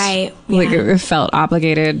sexual act. Right, Like yeah. it felt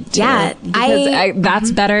obligated to. Yeah, Because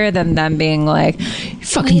that's better than them being like, "You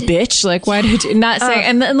fucking bitch, like why did you not say,"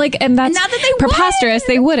 and then like, and that's Not that they preposterous.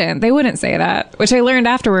 They wouldn't say that, which I learned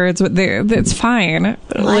afterwards. It's fine.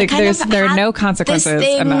 Like kind of there are had no this consequences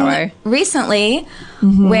thing in that way. Recently,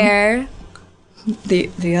 where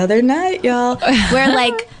the other night, y'all, where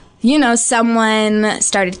like, you know, someone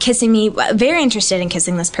started kissing me, very interested in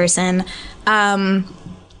kissing this person.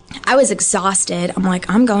 I was exhausted. I'm like,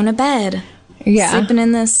 I'm going to bed. Yeah. Sleeping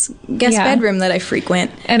in this guest Yeah. bedroom that I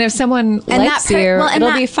frequent. And if someone And likes that you, and it'll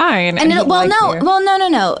that- be fine. And he no, likes you.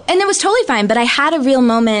 no. And it was totally fine. But I had a real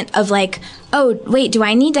moment of like, oh, wait, do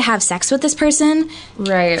I need to have sex with this person?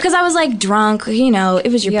 Right. Because I was like drunk, you know,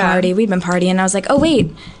 it was your Yeah. party. We'd been partying. I was like, oh,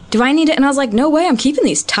 wait, do I need it? And I was like, no way, I'm keeping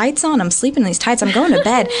these tights on. I'm sleeping in these tights. I'm going to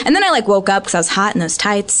bed. And then I like woke up because I was hot in those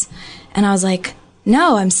tights. And I was like,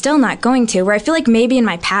 no, I'm still not going to. Where I feel like maybe in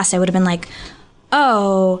my past I would have been like,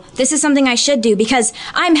 oh, this is something I should do because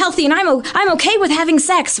I'm healthy and I'm okay with having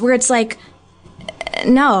sex. Where it's like,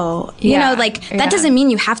 no, you Yeah, know, like yeah. that doesn't mean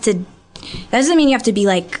you have to. That doesn't mean you have to be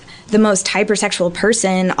like the most hypersexual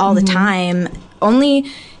person all Mm-hmm. the time. Only,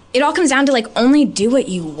 it all comes down to like only do what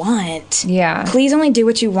you want. Yeah. Please only do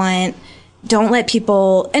what you want. Don't let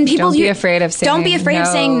people Don't be afraid of saying Don't be afraid of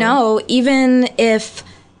no. saying no, even if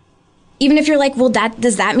you're like, well,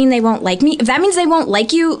 does that mean they won't like me? If that means they won't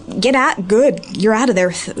like you, good. You're out of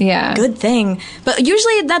there. Yeah. Good thing. But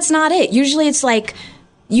usually that's not it. Usually it's like,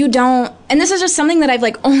 you don't, and this is just something that I've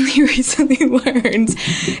like only recently learned.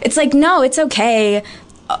 It's like, no, it's okay.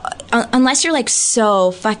 Unless you're like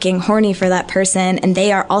so fucking horny for that person and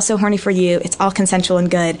they are also horny for you, it's all consensual and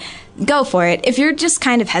good. Go for it. If you're just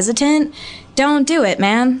kind of hesitant, don't do it,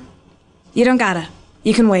 man. You don't gotta.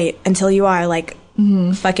 You can wait until you are like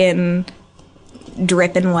fucking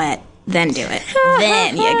dripping wet. Then do it.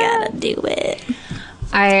 Then you gotta do it.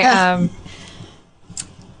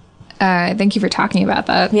 Thank you for talking about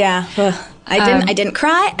that. Yeah. I didn't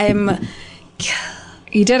cry.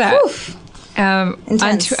 You did it.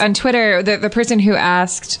 Intense. On Twitter, the person who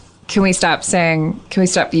asked, can we stop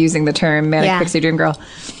using the term manic Yeah. pixie dream girl?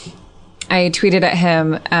 I tweeted at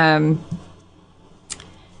him,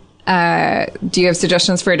 do you have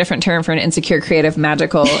suggestions for a different term for an insecure, creative,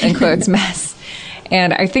 magical, in quotes, mess?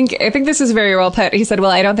 And I think this is very well put. He said,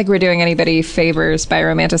 well, I don't think we're doing anybody favors by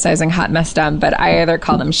romanticizing hot mess dumb, but I either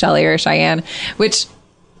call them Shelley or Cheyenne, which,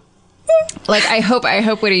 like, I hope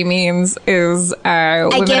what he means is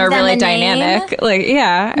women give are them really a name? dynamic. Like,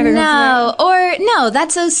 yeah. I think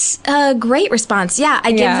That's a great response. Yeah,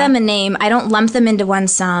 I give Yeah. them a name. I don't lump them into one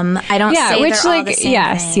sum. I don't yeah, say which they're all like the same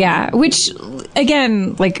yes, thing. yeah, which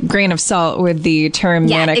again, like grain of salt with the term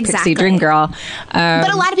Yeah, manic exactly. pixie dream girl. But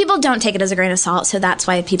a lot of people don't take it as a grain of salt, so that's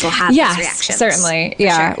why people have Yes, these reactions. certainly, For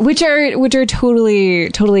yeah, sure. which are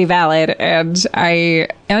totally valid, and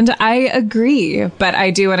I agree. But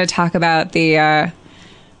I do want to talk about the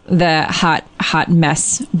hot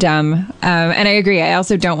mess dumb, and I agree. I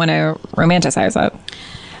also don't want to romanticize it.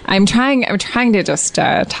 I'm trying to just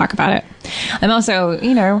talk about it. I'm also,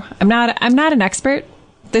 I'm not an expert.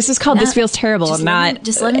 This is called This Feels Terrible. just I'm not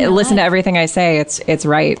living your listen to life. everything I say. It's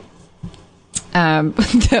right.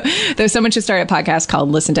 Though someone should start a podcast called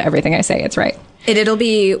Listen to Everything I Say, It's Right. It'll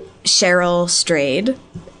be Cheryl Strayed,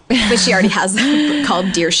 but she already has a book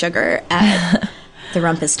called Dear Sugar at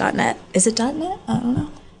therumpus.net. Is it .net? I don't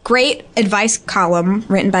know. Great advice column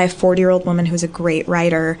written by a 40-year-old woman who's a great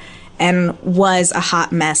writer and was a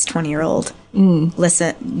hot mess 20-year-old.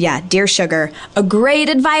 Listen, yeah, Dear Sugar, a great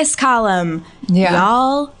advice column. Yeah.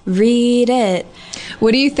 Y'all read it.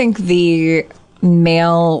 What do you think the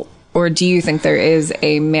male, or do you think there is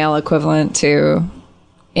a male equivalent to,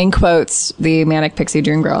 in quotes, the manic pixie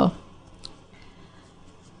dream girl?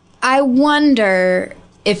 I wonder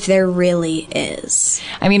if there really is.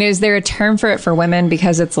 I mean, is there a term for it for women?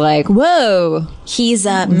 Because it's like, whoa, He's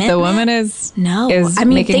a the woman is No. Is I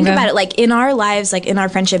mean, making think the- about it. Like, in our lives, like, in our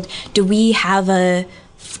friendship, do we have a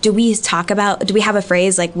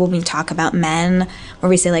phrase, like, when we talk about men, where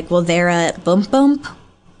we say, like, well, they're a bump?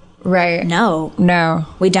 Right? No. No.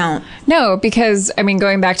 We don't. No, because, I mean,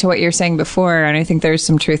 going back to what you're saying before, and I think there's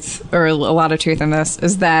some truth, or a lot of truth in this,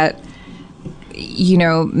 is that, you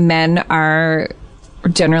know, men are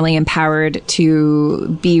generally empowered to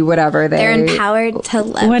be whatever They're empowered to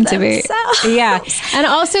love want to be. themselves. Yeah. And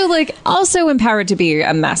also empowered to be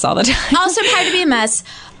a mess all the time. Also empowered to be a mess.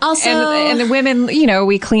 Also, And the women, you know,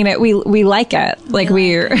 we clean it. We like it. Like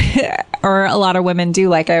or a lot of women do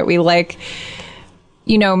like it. We like,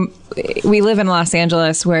 you know, we live in Los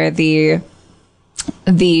Angeles where the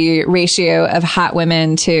ratio of hot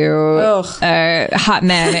women to hot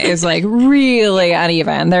men is like really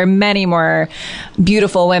uneven. There are many more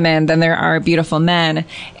beautiful women than there are beautiful men.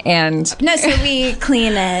 And no, so we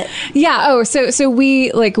clean it. yeah. Oh, so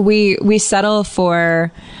we settle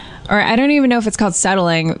for, or I don't even know if it's called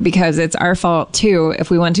settling, because it's our fault too if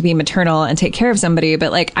we want to be maternal and take care of somebody.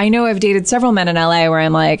 But like, I know I've dated several men in LA where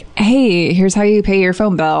I'm like, hey, here's how you pay your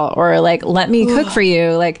phone bill, or like, let me cook for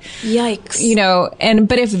you. Like, Yikes. you know,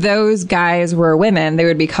 but if those guys were women, they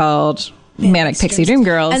would be called manic pixie dream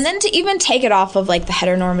girls. And then to even take it off of, like, the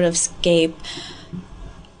heteronormative scape,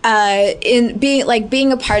 in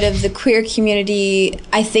being a part of the queer community,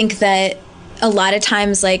 I think that a lot of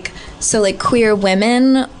times, like, queer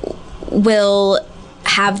women will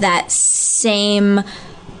have that same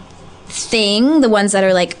thing. The ones that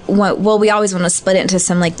are like, well, we always want to split it into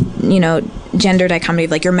some, like, you know, gender dichotomy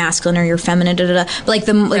of, like, you're masculine or you're feminine, but like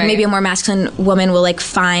Right. maybe a more masculine woman will, like,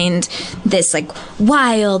 find this, like,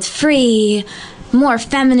 wild, free, more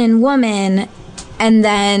feminine woman, and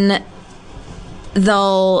then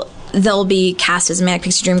they'll be cast as a manic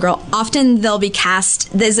pixie dream girl. Often they'll be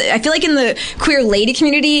cast. I feel like in the queer lady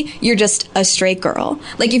community, you're just a straight girl.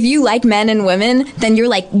 Like, if you like men and women, then you're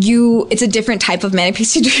like it's a different type of manic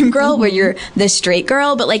pixie dream girl where you're the straight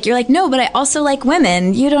girl. But like, you're like, no, but I also like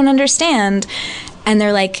women. You don't understand. And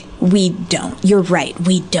they're like, we don't. You're right.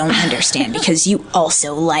 We don't understand because you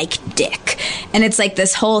also like dick. And it's like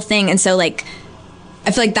this whole thing. And so, like,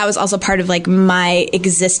 I feel like that was also part of, like, my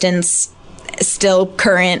existence still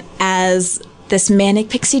current as this manic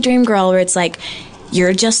pixie dream girl, where it's like,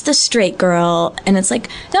 you're just the straight girl, and it's like,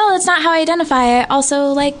 no, that's not how I identify. I also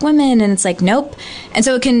like women, and it's like, nope. And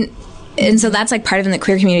so that's, like, part of in the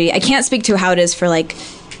queer community. I can't speak to how it is for, like,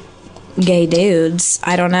 gay dudes.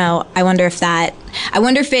 I don't know. I wonder if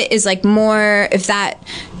it is, like, more, if that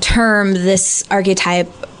term, this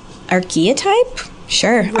archetype,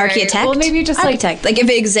 sure, Right. architect. Well, maybe just architect. Like if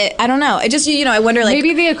it exists, I don't know. It just, you know, I wonder, like,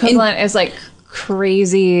 maybe the equivalent is like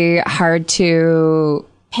crazy hard to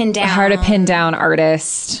pin down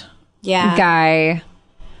artist yeah guy.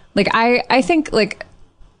 Like I think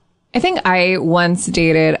I once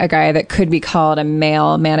dated a guy that could be called a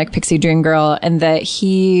male manic pixie dream girl, and that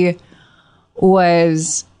he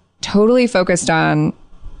was totally focused on,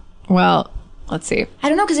 well, let's see. I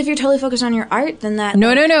don't know, because if you're totally focused on your art, then that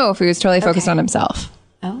No. If he was totally focused on himself.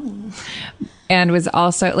 Oh. And was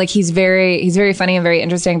also like, he's very funny and very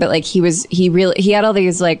interesting, but like he had all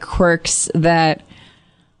these like quirks that,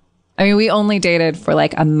 I mean, we only dated for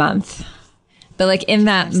like a month, but like in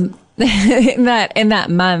that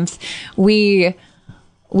month, we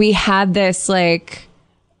had this like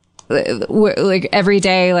every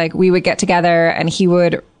day, like we would get together and he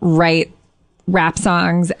would write rap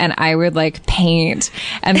songs and I would like paint,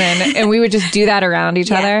 and we would just do that around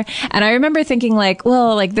each other. And I remember thinking like,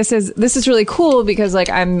 well, like this is really cool because like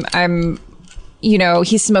I'm you know,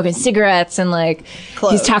 he's smoking cigarettes and like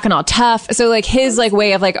he's talking all tough. So like his like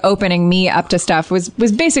way of like opening me up to stuff was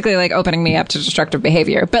basically like opening me up to destructive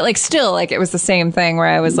behavior. But like still like it was the same thing where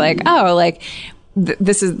I was like, oh, like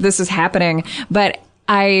this is happening. But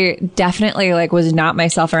I definitely like was not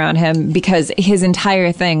myself around him because his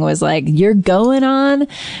entire thing was like, you're going on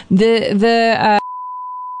the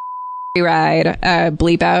ride,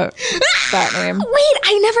 bleep out that name. Wait,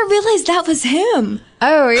 I never realized that was him.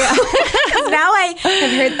 Oh, yeah. Now I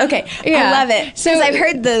have heard. Okay, Yeah. I love it. So- So I've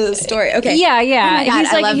heard the story. Okay. Yeah, Oh yeah. my God, He's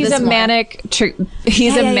I like, love he's this a more. manic,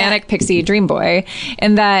 he's Yeah, a yeah, manic pixie dream boy,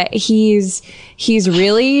 and that he's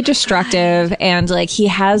really destructive, and like he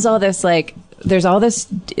has all this like.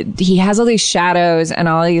 He has all these shadows and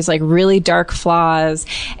all these like really dark flaws,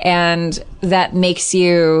 and that makes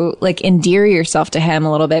you like endear yourself to him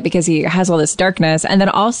a little bit because he has all this darkness. And then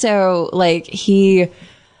also like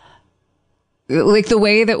like the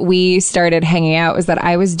way that we started hanging out was that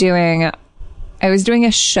I was doing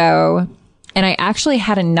a show, and I actually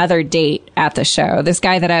had another date at the show. This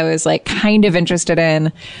guy that I was like kind of interested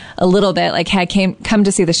in a little bit, like had come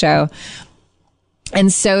to see the show.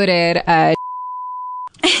 And so did,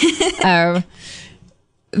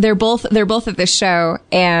 they're both at this show,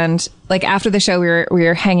 and like after the show we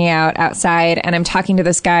were hanging out outside, and I'm talking to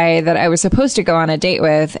this guy that I was supposed to go on a date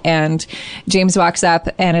with, and James walks up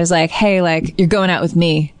and is like, "Hey, like you're going out with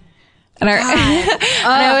me." And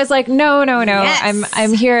I was like, no. Yes.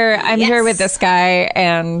 I'm here with this guy,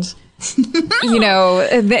 and you know,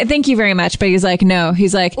 thank you very much. But he's like, no,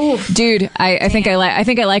 he's like, dude, I think I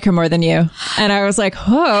like her more than you. And I was like,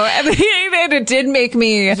 oh, and it did make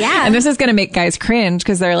me, Yeah. And this is going to make guys cringe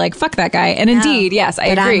because they're like, fuck that guy. And indeed, yes, I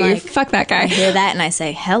But I'm agree. like, Fuck that guy. I hear that and I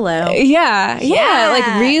say hello. Yeah,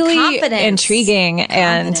 like really Confidence. Intriguing,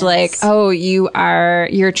 and Confidence. like, oh,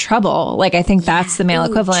 you're trouble. Like, I think that's the male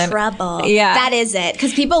equivalent. Trouble. Yeah. That is it.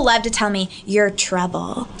 Because people love to tell me, you're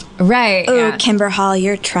trouble. Right. Oh, yeah. Kimber Hall,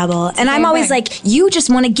 you're trouble. And I'm same always thing. like, you just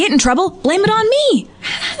want to get in trouble? Blame it on me.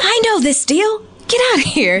 I know this deal. Get out of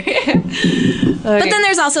here. But then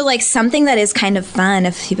there's also like something that is kind of fun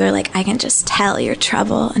if people are like, I can just tell you're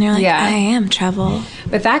trouble. And you're like, Yeah. I am trouble.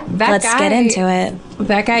 But that Let's guy, get into it.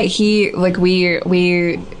 That guy, he like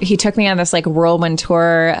he took me on this like whirlwind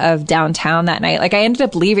tour of downtown that night. Like I ended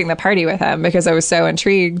up leaving the party with him because I was so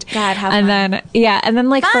intrigued. God, how and fun. then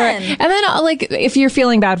like Fun. like if you're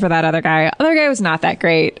feeling bad for that other guy was not that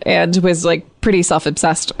great and was like pretty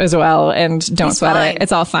self-obsessed as well, and don't He's sweat fine. it.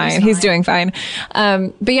 It's all fine. He's He's doing fine.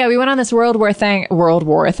 But yeah, we went on this World War thing. We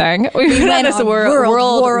went on this on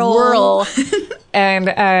world world. whirl. And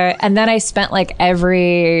then I spent like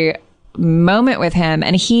every moment with him,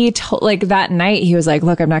 and he told like that night he was like,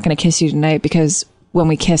 look, I'm not going to kiss you tonight because when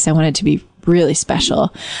we kiss I want it to be really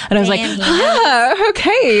special. And I was like,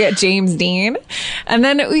 okay, James Dean. And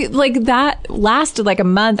then we like that lasted like a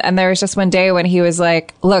month, and there was just one day when he was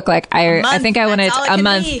like, look, like I think I wanted That's all it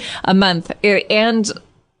can a month. And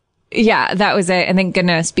yeah, that was it. And thank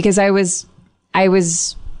goodness, because I was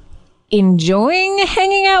enjoying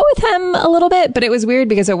hanging out with him a little bit, but it was weird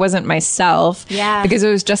because it wasn't myself. Yeah. Because it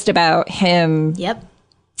was just about him. Yep.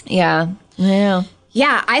 Yeah. Yeah.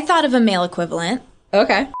 Yeah, I thought of a male equivalent.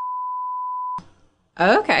 Okay.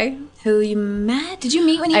 Okay. Who you met? Did you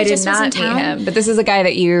meet when he I did just was in not meet town? him, but this is a guy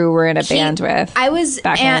that you were in a band with. I was,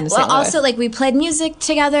 back and in St. Louis. also like we played music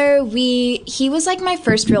together. He was like my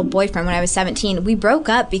first real boyfriend when I was 17. We broke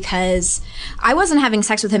up because I wasn't having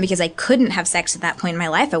sex with him because I couldn't have sex at that point in my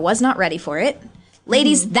life. I was not ready for it.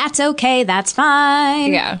 Ladies, that's okay. That's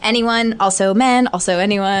fine. Yeah. Anyone, also men, also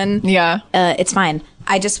anyone. Yeah. It's fine.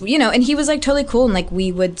 I just, and he was like totally cool, and like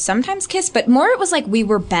we would sometimes kiss, but more it was like we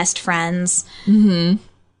were best friends. Mm-hmm.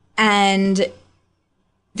 And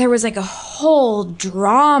there was like a whole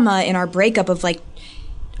drama in our breakup of like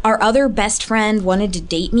our other best friend wanted to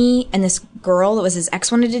date me, and this girl that was his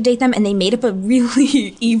ex wanted to date them, and they made up a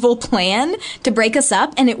really evil plan to break us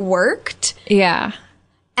up, and it worked. Yeah.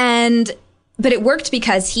 But it worked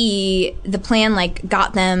because the plan like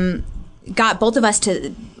got both of us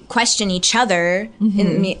to question each other,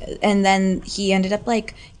 and then he ended up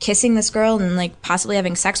like kissing this girl and like possibly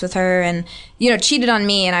having sex with her, and cheated on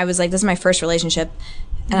me, and I was like, this is my first relationship,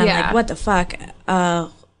 and I'm like, what the fuck,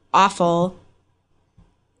 awful.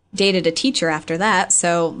 Dated a teacher after that,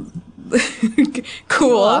 so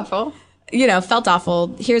cool. Awful. Felt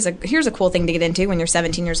awful. Here's a cool thing to get into when you're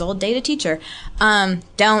 17 years old. Date a teacher.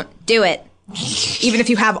 Don't do it. Even if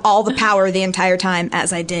you have all the power the entire time,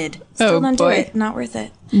 as I did. Still don't do it. Not worth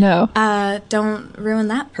it. No. Don't ruin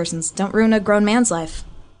don't ruin a grown man's life,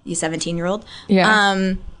 you 17-year-old.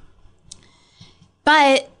 Yeah.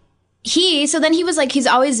 But so then he was like,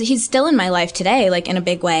 he's still in my life today, like in a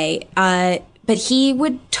big way. But he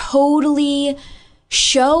would totally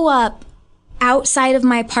show up outside of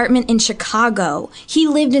my apartment in Chicago. He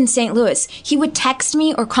lived in St. Louis. He would text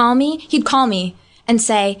me or call me. He'd call me and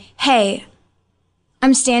say, hey,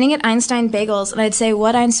 I'm standing at Einstein Bagels. And I'd say,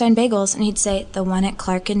 what Einstein Bagels? And he'd say, the one at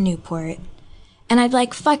Clark and Newport. And I'd be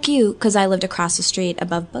like, fuck you, because I lived across the street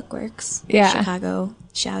above Bookworks. Yeah. Chicago,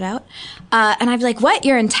 shout out. And I'd be like, what,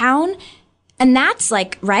 you're in town? And that's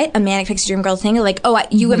like, right, a manic pixie dream girl thing. Like, oh,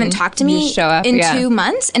 you haven't talked to me You show up, in yeah. 2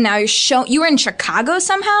 months, and now you were in Chicago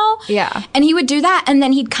somehow? Yeah. And he would do that, and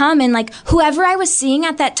then he'd come, and like, whoever I was seeing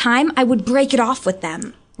at that time, I would break it off with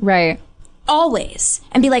them. Right. Always.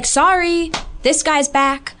 And be like, sorry, this guy's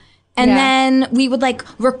back. And Yeah. then we would like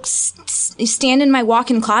stand in my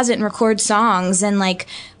walk-in closet and record songs and like,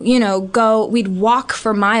 you know, we'd walk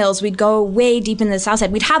for miles. We'd go way deep into the South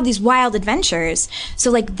Side. We'd have these wild adventures. So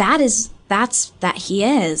like that's that he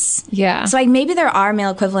is. Yeah. So like maybe there are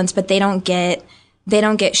male equivalents, but they don't get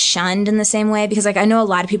shunned in the same way, because like I know a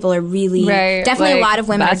lot of people are really definitely like, a lot of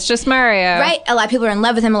women that's just Mario. Right. A lot of people are in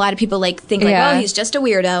love with him. A lot of people like think like, Yeah. oh, he's just a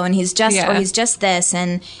weirdo and he's just or he's just this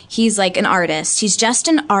and he's like an artist. He's just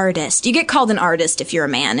an artist. You get called an artist if you're a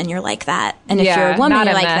man and you're like that. And if Yeah, you're a woman not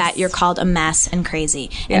you're a like mess. that, you're called a mess and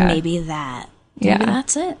crazy. Yeah. And maybe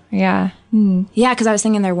that's it. Yeah. Yeah, because I was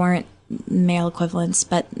thinking there weren't male equivalents,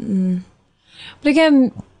 but But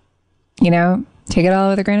again, you know, take it all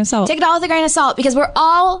with a grain of salt. take it all with a grain of salt, because we're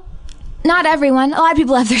all, not everyone, a lot of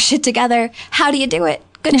people have their shit together. How do you do it?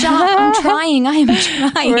 Good job. I'm trying. I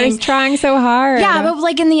am trying. We're trying so hard. Yeah, but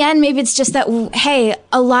like in the end, maybe it's just that, hey,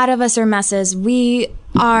 a lot of us are messes. We're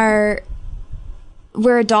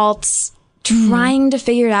adults trying to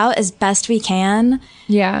figure it out as best we can.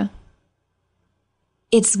 Yeah.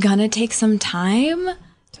 It's gonna take some time.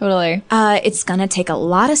 Totally. It's gonna take a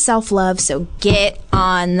lot of self-love, so get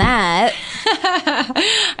on that.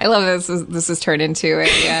 I love this. This has turned into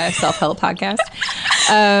a self-help podcast.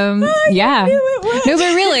 Yeah. No,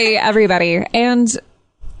 but really, everybody. And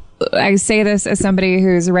I say this as somebody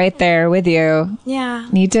who's right there with you. Yeah.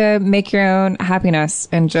 Need to make your own happiness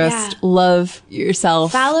and just love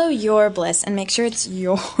yourself. Follow your bliss and make sure it's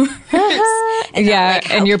yours. And yeah,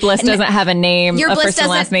 and your bliss doesn't have a name, your a bliss first and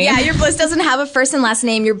last name. Yeah, your bliss doesn't have a first and last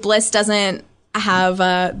name. Your bliss doesn't have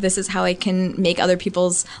this is how I can make other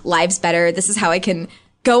people's lives better. This is how I can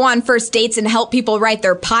go on first dates and help people write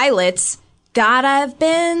their pilots. God, I've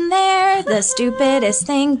been there. The stupidest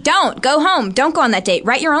thing. Don't go home. Don't go on that date.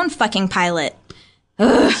 Write your own fucking pilot.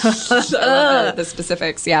 The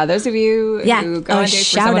specifics. Yeah, those of you who go on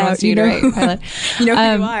dates where someone wants you to write a pilot. You know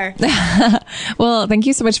who you are. Well, thank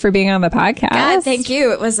you so much for being on the podcast. God, thank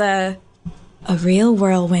you. It was a real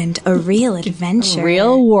whirlwind, a real adventure.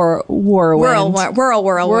 Real whirlwind.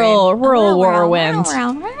 Whirlwind.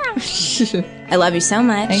 I love you so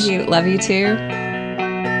much. Thank you. Love you too.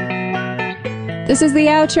 This is the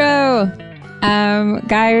outro.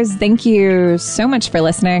 Guys, thank you so much for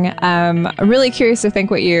listening. I'm really curious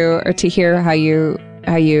to hear how you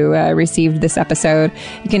received this episode.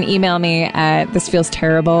 You can email me at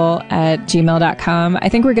thisfeelsterrible@gmail.com. I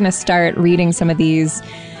think we're going to start reading some of these.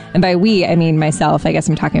 And by we, I mean myself. I guess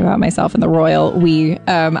I'm talking about myself and the royal we.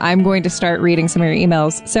 I'm going to start reading some of your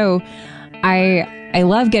emails. So I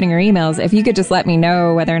love getting your emails. If you could just let me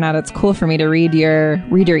know whether or not it's cool for me to read your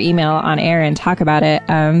email on air and talk about it,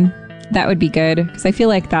 that would be good, because I feel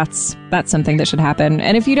like that's something that should happen.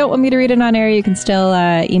 And if you don't want me to read it on air, you can still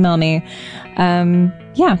email me.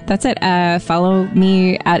 Yeah, that's it. Follow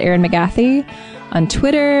me at Erin McGathy on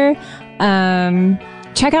Twitter.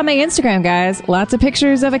 Check out my Instagram, guys. Lots of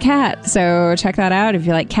pictures of a cat. So check that out if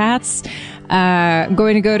you like cats. I'm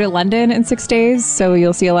going to go to London in 6 days, so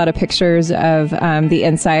you'll see a lot of pictures of the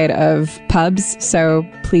inside of pubs. So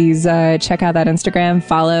please check out that Instagram.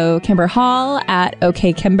 Follow Kimber Hall at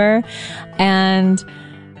OKKimber. And,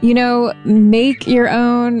 make your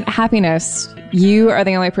own happiness. You are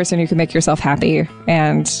the only person who can make yourself happy.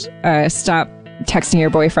 And stop texting your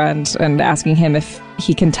boyfriend and asking him if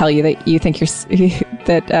he can tell you that you think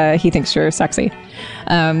that he thinks you're sexy.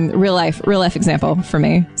 Real life example for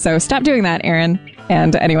me. So stop doing that, Erin,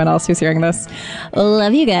 and anyone else who's hearing this.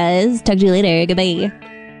 Love you guys. Talk to you later. Goodbye.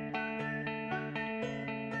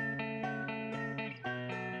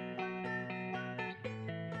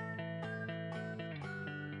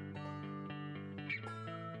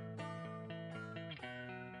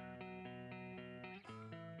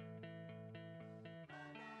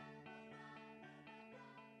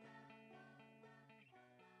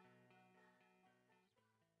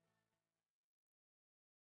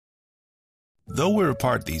 Though we're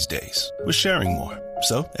apart these days, we're sharing more.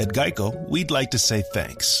 So, at Geico, we'd like to say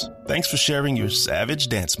thanks. Thanks for sharing your savage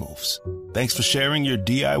dance moves. Thanks for sharing your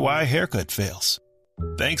DIY haircut fails.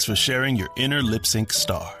 Thanks for sharing your inner lip sync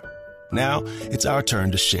star. Now, it's our turn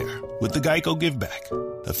to share with the Geico Give Back,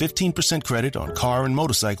 a 15% credit on car and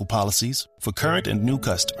motorcycle policies for current and new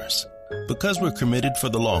customers. Because we're committed for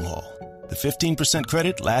the long haul, The 15%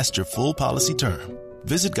 credit lasts your full policy term.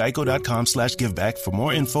 Visit geico.com/giveback for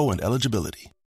more info and eligibility.